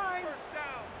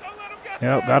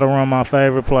 Yep, got to run my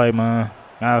favorite play, man.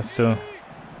 Got to.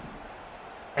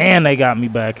 And they got me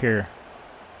back here.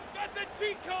 Smith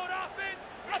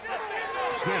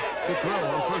to throw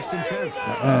on 1st and 10.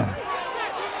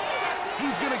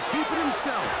 He's going to keep it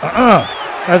himself.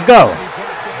 Let's go.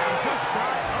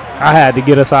 I had to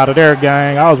get us out of there,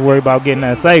 gang. I was worried about getting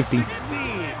that safety.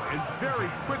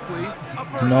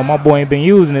 You know, my boy ain't been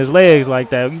using his legs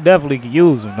like that. You definitely could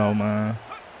use them, though, man.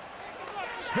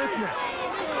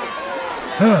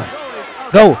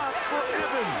 Go.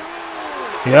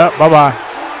 Yep, bye-bye.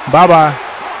 Bye-bye.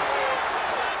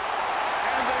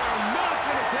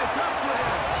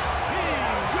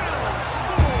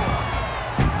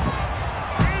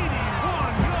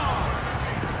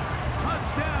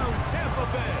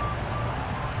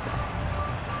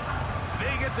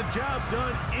 job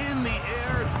done in the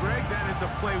air. Greg, that is a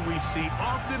play we see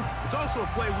often. It's also a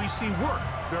play we see work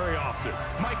very often.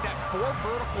 Mike, that 4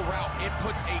 vertical route, it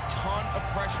puts a ton of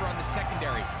pressure on the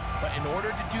secondary. But in order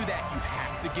to do that, you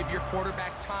have to give your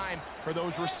quarterback time for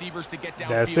those receivers to get downfield.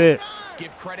 That's it.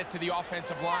 Give credit to the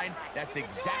offensive line. That's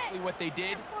exactly what they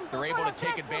did. They're able to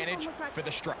take advantage for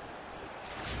the strike.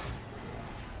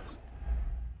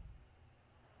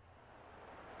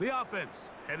 The offense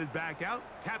headed back out,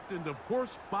 captained, of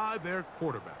course, by their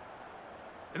quarterback.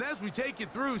 And as we take you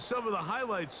through some of the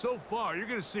highlights so far, you're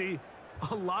going to see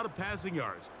a lot of passing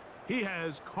yards. He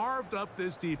has carved up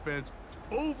this defense,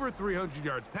 over 300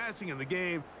 yards passing in the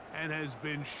game, and has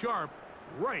been sharp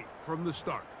right from the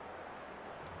start.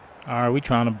 All right, we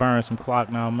trying to burn some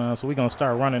clock now, man, so we're going to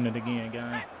start running it again,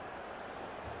 guys.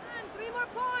 3 more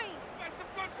points. Make some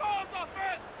good calls,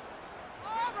 offense.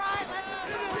 All right,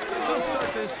 They'll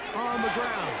start this on the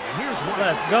ground, and here's one.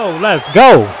 Let's go, let's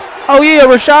go. Oh, yeah,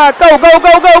 Rashad, go, go,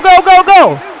 go, go, go, go,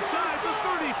 go. Inside the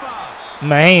 35.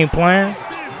 Man, he ain't playing. Big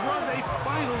run, they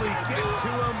finally get to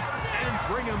him and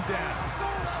bring him down.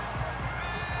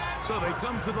 So they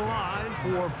come to the line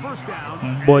for first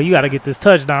down. Boy, you got to get this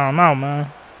touchdown now,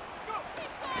 man.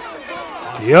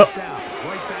 Yep.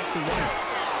 Right back to one.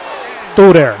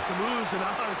 Through there. Some oohs and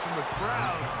ahs from the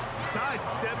crowd,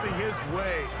 sidestepping his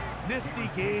way. Nifty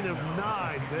gain of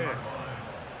 9 there.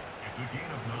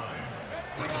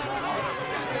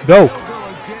 Go. They'll go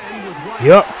again with White,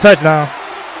 Yep, touchdown.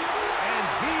 and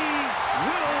he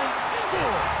will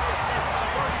score.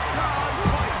 Rashad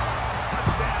White,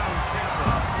 touchdown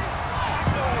Tampa.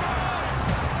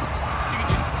 You can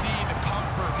just see the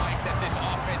comfort, Mike, that this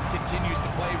offense continues to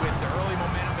play with. The early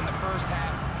momentum in the first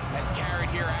half has carried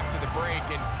here after the break,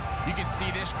 and you can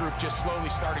see this group just slowly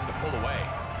starting to pull away.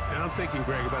 And I'm thinking,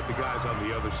 Greg, about the guys on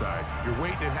the other side. You're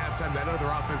waiting at halftime, that other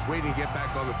offense waiting to get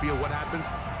back on the field. What happens?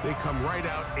 They come right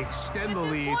out, extend the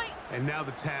lead, and now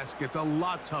the task gets a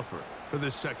lot tougher for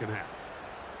this second half.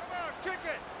 Come on, kick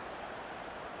it.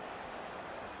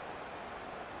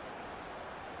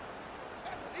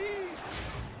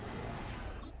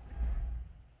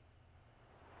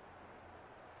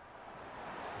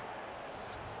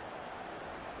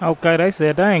 Okay, they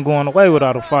said they ain't going away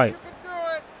without a fight. You can do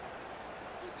it.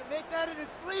 You can make that in his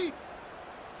sleep.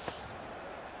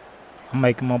 I'm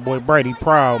making my boy Brady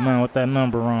proud, man, with that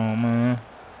number on, man.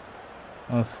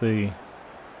 Let's see.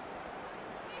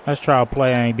 Let's try a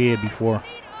play I ain't did before.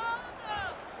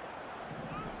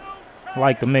 I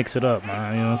like to mix it up,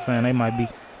 man. You know what I'm saying? They might be.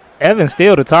 Evan's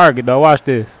still the target, though. Watch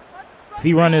this. If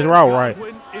he run his route right.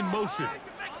 In motion. On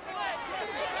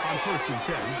 1st and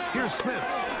 10, here's Smith.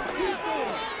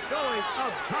 Going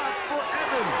up top for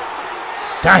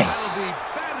Evans. Dang. That'll be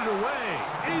batted away.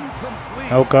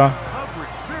 Incomplete. Okay.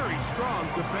 Coverage very strong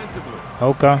defensively.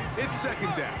 Okay. It's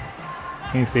 2nd down.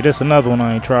 You see, this another one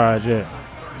I ain't tried yet.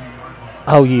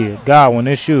 Oh, yeah. Godwin,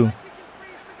 this you.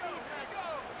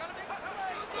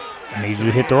 I need you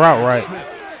to hit the route right.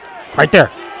 Right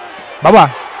there. Bye-bye.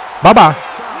 Bye-bye.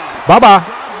 Bye-bye.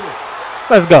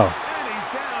 Let's go. And he's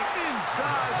down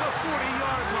inside the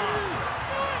 40-yard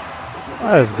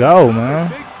line. Let's go, man.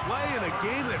 Big play in a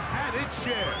game that's had its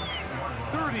share.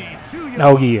 32 yards.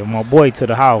 Oh, yeah. My boy to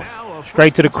the house.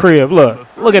 Straight to the crib. Look.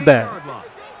 Look at that.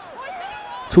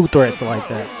 2 threats like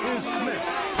that. Is Smith.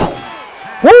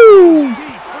 Woo! Deep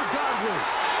for Godwin.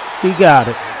 He got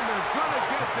it. And they're going to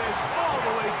get this all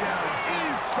the way down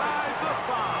inside the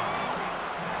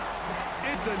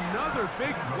 5. It's another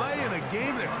big play in a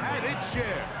game that's had its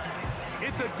share.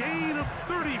 It's a gain of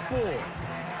 34.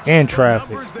 In The traffic.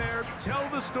 numbers there tell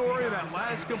the story of that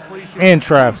last completion. In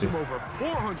traffic. Gives him over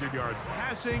 400 yards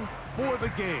passing for the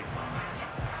game.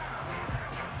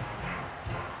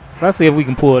 Let's see if we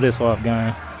can pull this off,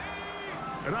 gang.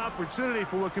 An opportunity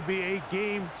for what could be a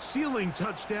game-sealing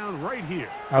touchdown right here.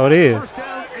 Oh, it is. First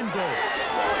down and goal.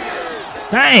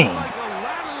 Dang. Like a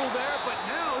lateral there, but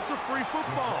now it's a free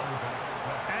football.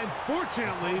 And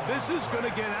fortunately, this is going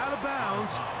to get out of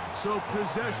bounds, so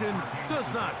possession does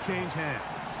not change hands.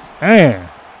 Man.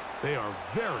 They are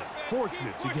very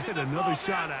fortunate to get another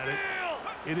shot at it.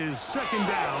 It is 2nd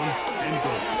down and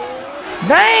goal.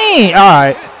 Dang. All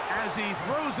right. As he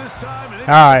throws this time, and All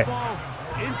right.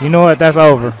 You know what? That's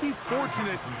over.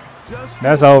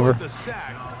 That's over. The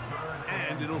sack,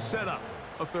 and it'll set up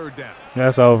a 3rd down.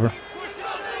 That's over.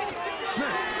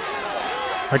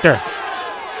 Smith Right there.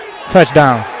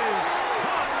 Touchdown. in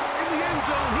the end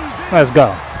zone. He's in. Let's go.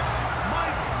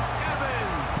 Mike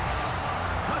Evans.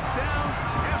 Touchdown,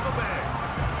 Tampa Bay.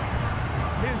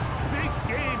 His big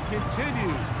game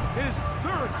continues. His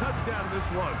 3rd touchdown in this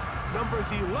one. Numbers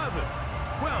 11,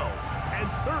 12, and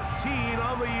 13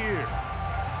 on the year.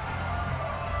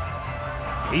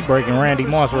 He breaking Randy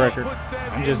Moss record.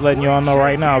 I'm just letting y'all know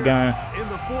right now, gang. In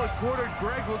the fourth quarter,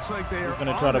 Greg looks like they are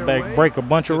finna try to break a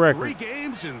bunch of records. 3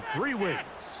 games and 3 wins.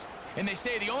 And they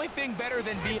say the only thing better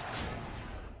than being...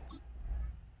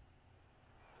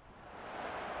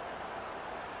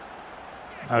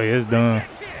 Oh, yeah, it's done.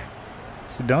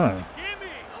 It's done.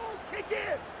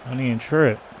 I don't even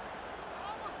trip.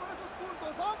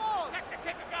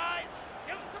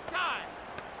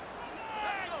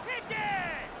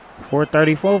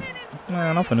 434.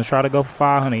 Man, I'm finna try to go for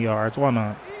 500 yards. Why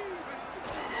not?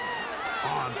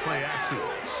 On play action,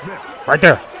 Smith. Right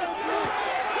there. Down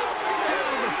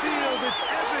the field, it's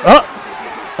Evans. Up.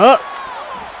 Up.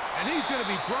 And he's going to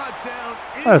be brought down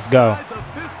Let's go. inside the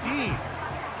 15.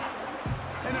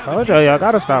 Told y'all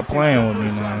gotta stop playing with me,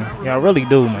 man. Y'all really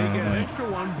do, man. They get an Like, extra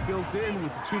one built in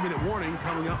with the 2-minute warning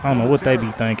coming up. I don't know what they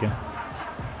be thinking.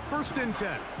 First and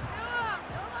 10.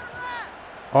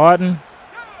 Arden,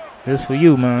 this for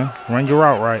you, man. Run your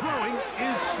route right. Throwing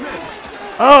is Smith.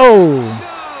 Oh!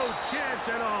 No chance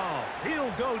at all.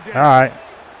 He'll go down. All right.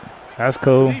 That's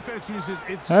cool. The defense uses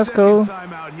its That's second cool.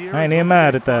 timeout here. I ain't even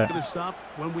mad at that. Gonna stop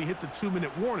when we hit the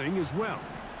 2-minute warning as well.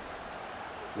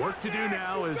 Work to do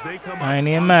now as they come I ain't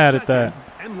up even on mad at that.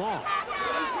 second and long.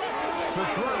 To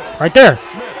throw. Right there.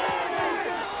 Smith.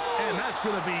 And that's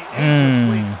going to be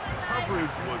Mm. incomplete.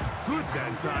 Coverage was good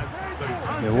that time. The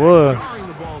contact It was. jarring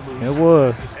the ball loose It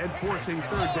was. and forcing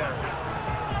third down.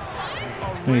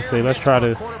 Let me see. Let's try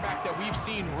this. Quarterback that we've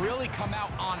seen really come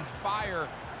out on fire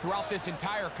throughout this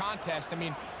entire contest. I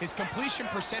mean, his completion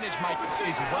percentage, Mike,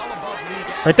 is well above league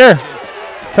average. Right there.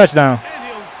 Touchdown. And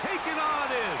he'll take it on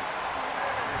in.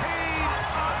 Cade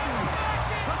Otton.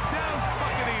 Touchdown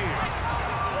Buccaneers.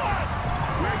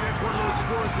 Greg, that's one of those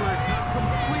scores where it's not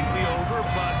completely over,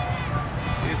 but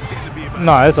it's getting to be about.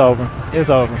 No, it's over. It's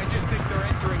over. I just think they're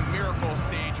entering miracle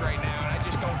stage right now, and I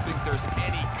just don't think there's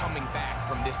any coming back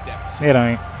from this deficit. It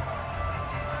ain't.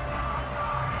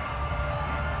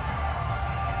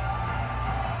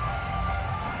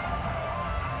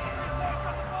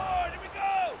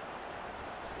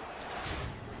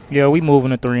 Yeah, we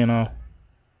moving to 3-0.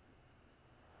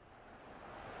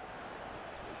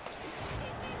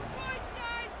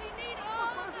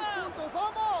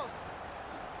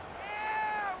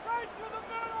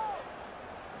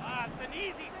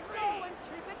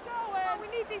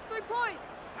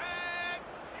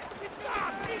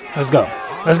 Let's go.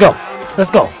 Let's go.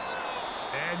 Let's go.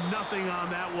 And nothing on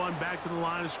that one. Back to the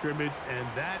line of scrimmage, and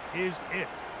that is it.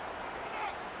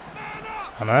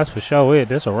 I know that's for sure it.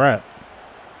 That's a wrap.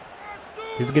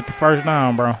 Just get the first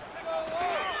down, bro.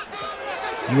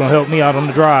 You gonna help me out on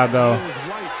the drive, though.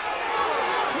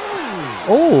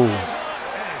 Oh,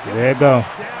 there you go.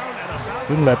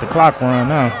 We can let the clock run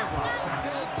now.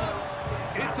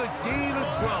 It's a gain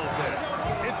of 12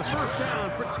 there. It's a first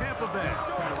down for Tampa Bay.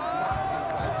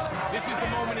 This is the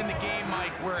moment in the game,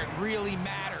 Mike, where it really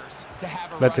matters to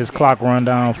have a Let run this game. clock run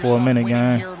down You find for a yourself minute, winning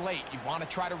gang. here late. You want to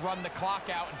try to run the clock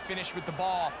out and finish with the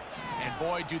ball. And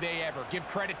boy, do they ever. Give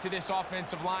credit to this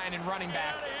offensive line and running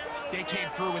back. They came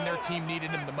through when their team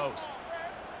needed them the most.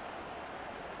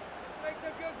 Make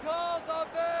some good calls,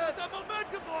 offense. The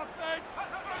momentum, offense.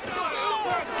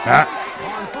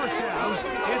 On first down,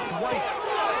 it's White.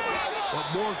 What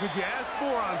more could you ask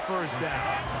for on first down?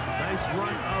 Nice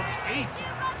run of 8,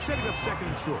 setting up second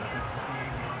and short.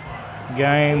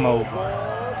 Game over.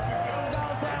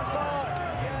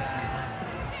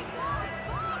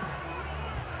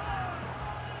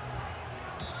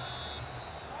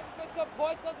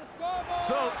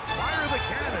 So, fire the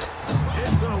cannon.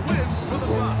 It's a win for the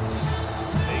Bucs.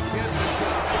 They get the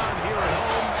job done here at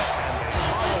home, and they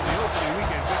follow the opening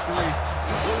weekend victory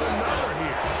with another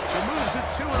here to move to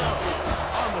 2-0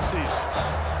 on the season.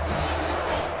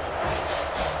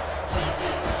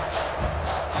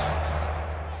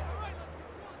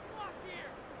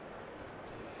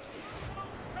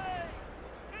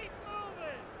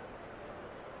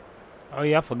 Oh,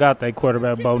 yeah, I forgot that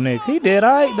quarterback, Bo Nix. He did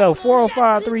all right, though.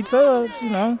 405, 3 tubs, you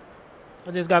know.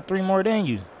 I just got 3 more than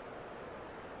you.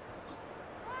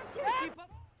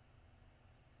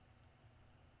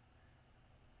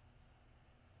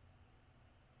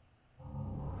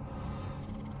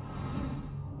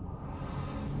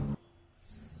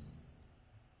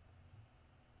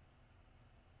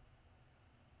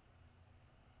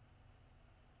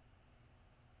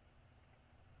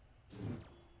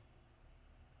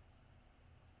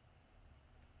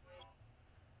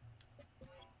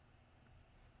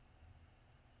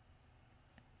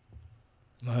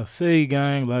 Let's see,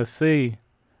 gang. Let's see.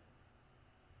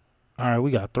 All right,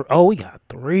 we got 3. Oh, we got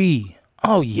 3.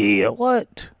 Oh, yeah.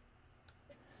 What?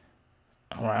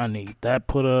 All right, I need that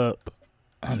put up.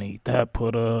 I need that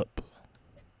put up.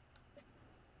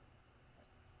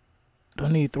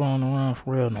 Don't need throwing around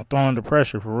for real. No, throwing the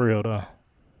pressure for real, though.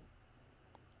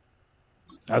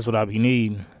 That's what I be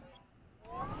needing.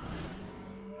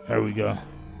 There we go.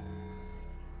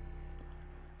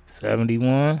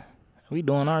 71. We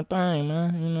doing our thing,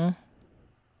 man, you know.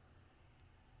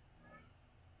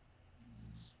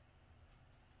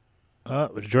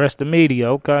 Address the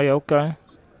media. Okay, okay.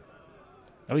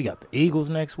 Oh, we got the Eagles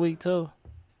next week, too.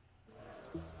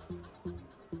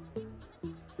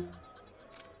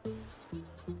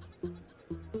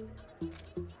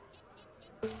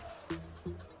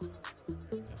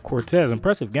 Cortez,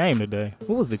 impressive game today.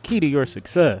 What was the key to your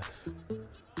success?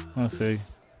 Let's see.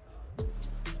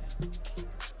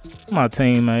 My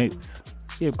teammates.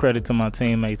 Give credit to my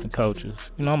teammates and coaches.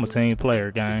 You know, I'm a team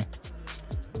player, gang.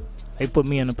 They put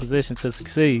me in a position to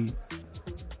succeed.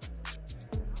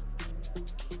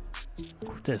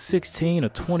 Cortez, 16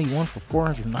 of 21 for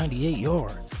 498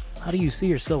 yards. How do you see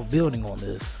yourself building on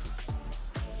this?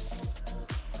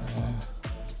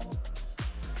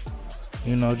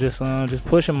 You know, just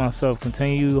pushing myself,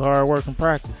 continue hard work and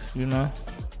practice, you know.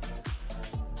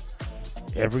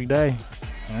 Every day.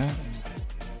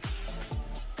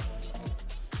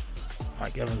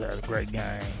 Mike Evans had a great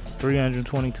game.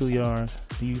 322 yards.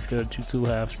 Do you feel that you two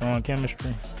have strong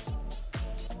chemistry?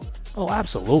 Oh,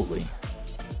 absolutely.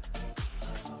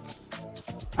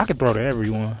 I can throw to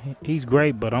everyone. He's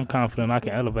great, but I'm confident I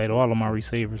can elevate all of my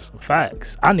receivers.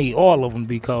 Facts. I need all of them to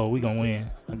be cold. We gonna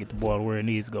win. I get the ball to where it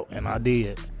needs to go, and I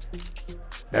did.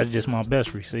 That's just my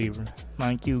best receiver.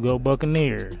 Thank you. Go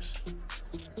Buccaneers.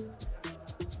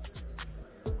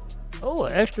 Oh,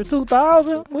 an extra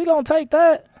 2,000. We gonna take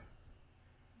that.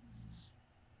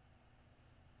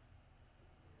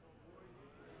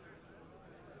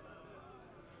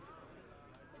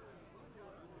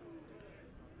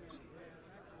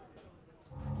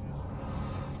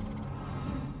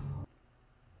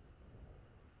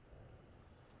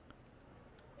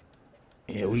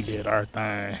 Yeah, we did our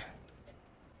thing.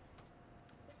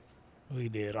 We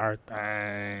did our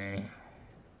thing.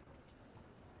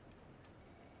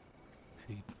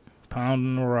 See,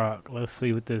 pounding the rock. Let's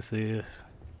see what this is.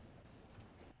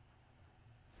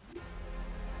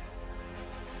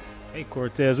 Hey,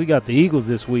 Cortez, we got the Eagles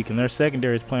this week, and their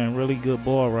secondary is playing really good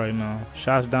ball right now.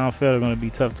 Shots downfield are going to be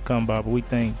tough to come by, but we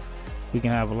think we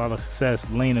can have a lot of success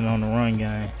leaning on the run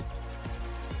game.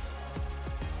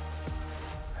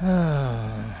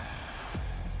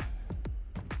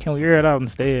 Can we air it out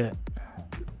instead?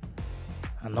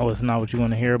 I know it's not what you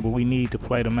want to hear, but we need to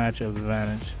play the matchup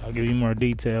advantage. I'll give you more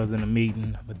details in the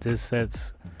meeting, but this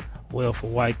sets well for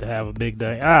White to have a big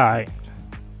day. All right.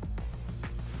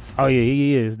 Oh, yeah,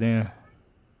 he is then.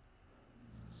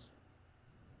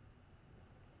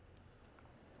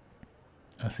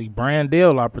 I see brand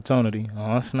deal opportunity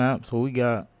on snaps. What we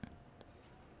got?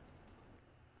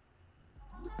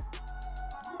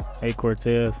 Hey,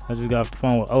 Cortez, I just got off the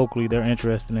phone with Oakley. They're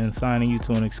interested in signing you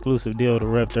to an exclusive deal to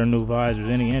rep their new visors.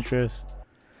 Any interest?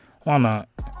 Why not?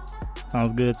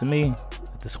 Sounds good to me.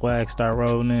 Let the swag start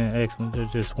rolling in. Excellent.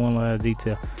 There's just one last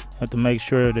detail. You have to make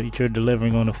sure that you're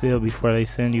delivering on the field before they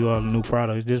send you all the new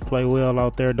products. Just play well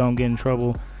out there. Don't get in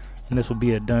trouble. And this will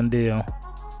be a done deal.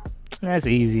 That's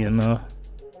easy enough.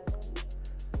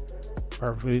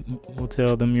 Perfect. We'll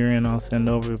tell them you're in. I'll send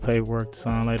over the paperwork to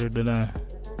sign later today.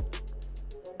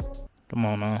 Come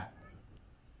on now.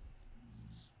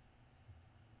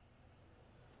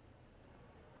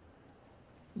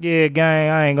 Yeah, gang,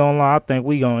 I ain't gonna lie. I think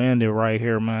we gonna end it right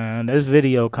here, man. This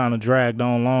video kind of dragged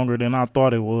on longer than I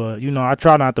thought it would. You know, I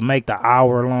try not to make the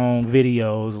hour-long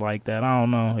videos like that. I don't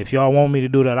know. If y'all want me to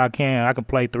do that, I can. I can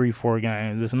play 3-4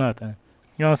 games. It's nothing.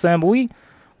 You know what I'm saying? But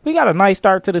we got a nice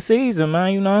start to the season,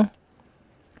 man, you know.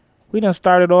 We done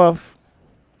started off,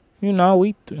 you know,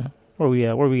 where we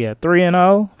at?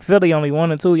 3-0. Philly only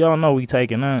 1-2. Y'all know we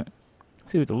taking that.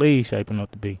 See what the league's shaping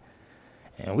up to be.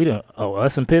 And we done. Oh,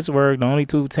 us and Pittsburgh, the only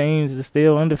two teams that's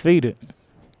still undefeated.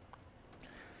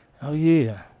 Oh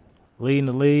yeah, leading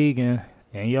the league in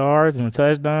yards and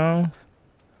touchdowns.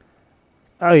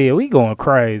 Oh yeah, we going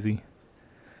crazy.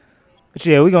 But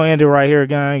yeah, we gonna end it right here,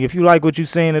 gang. If you like what you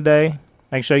seen today,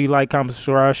 make sure you like, comment,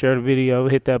 subscribe, share the video,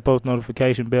 hit that post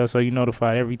notification bell so you're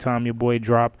notified every time your boy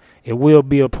drop. It will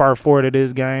be a part 4 to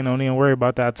this game. Don't even worry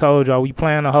about that. I told y'all we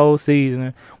playing the whole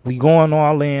season. We going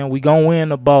all in. We gonna win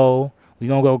the bowl. We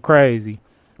gonna go crazy.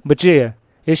 But yeah,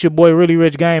 it's your boy Really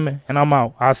Rich Gaming, and I'm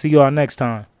out. I'll see y'all next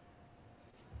time.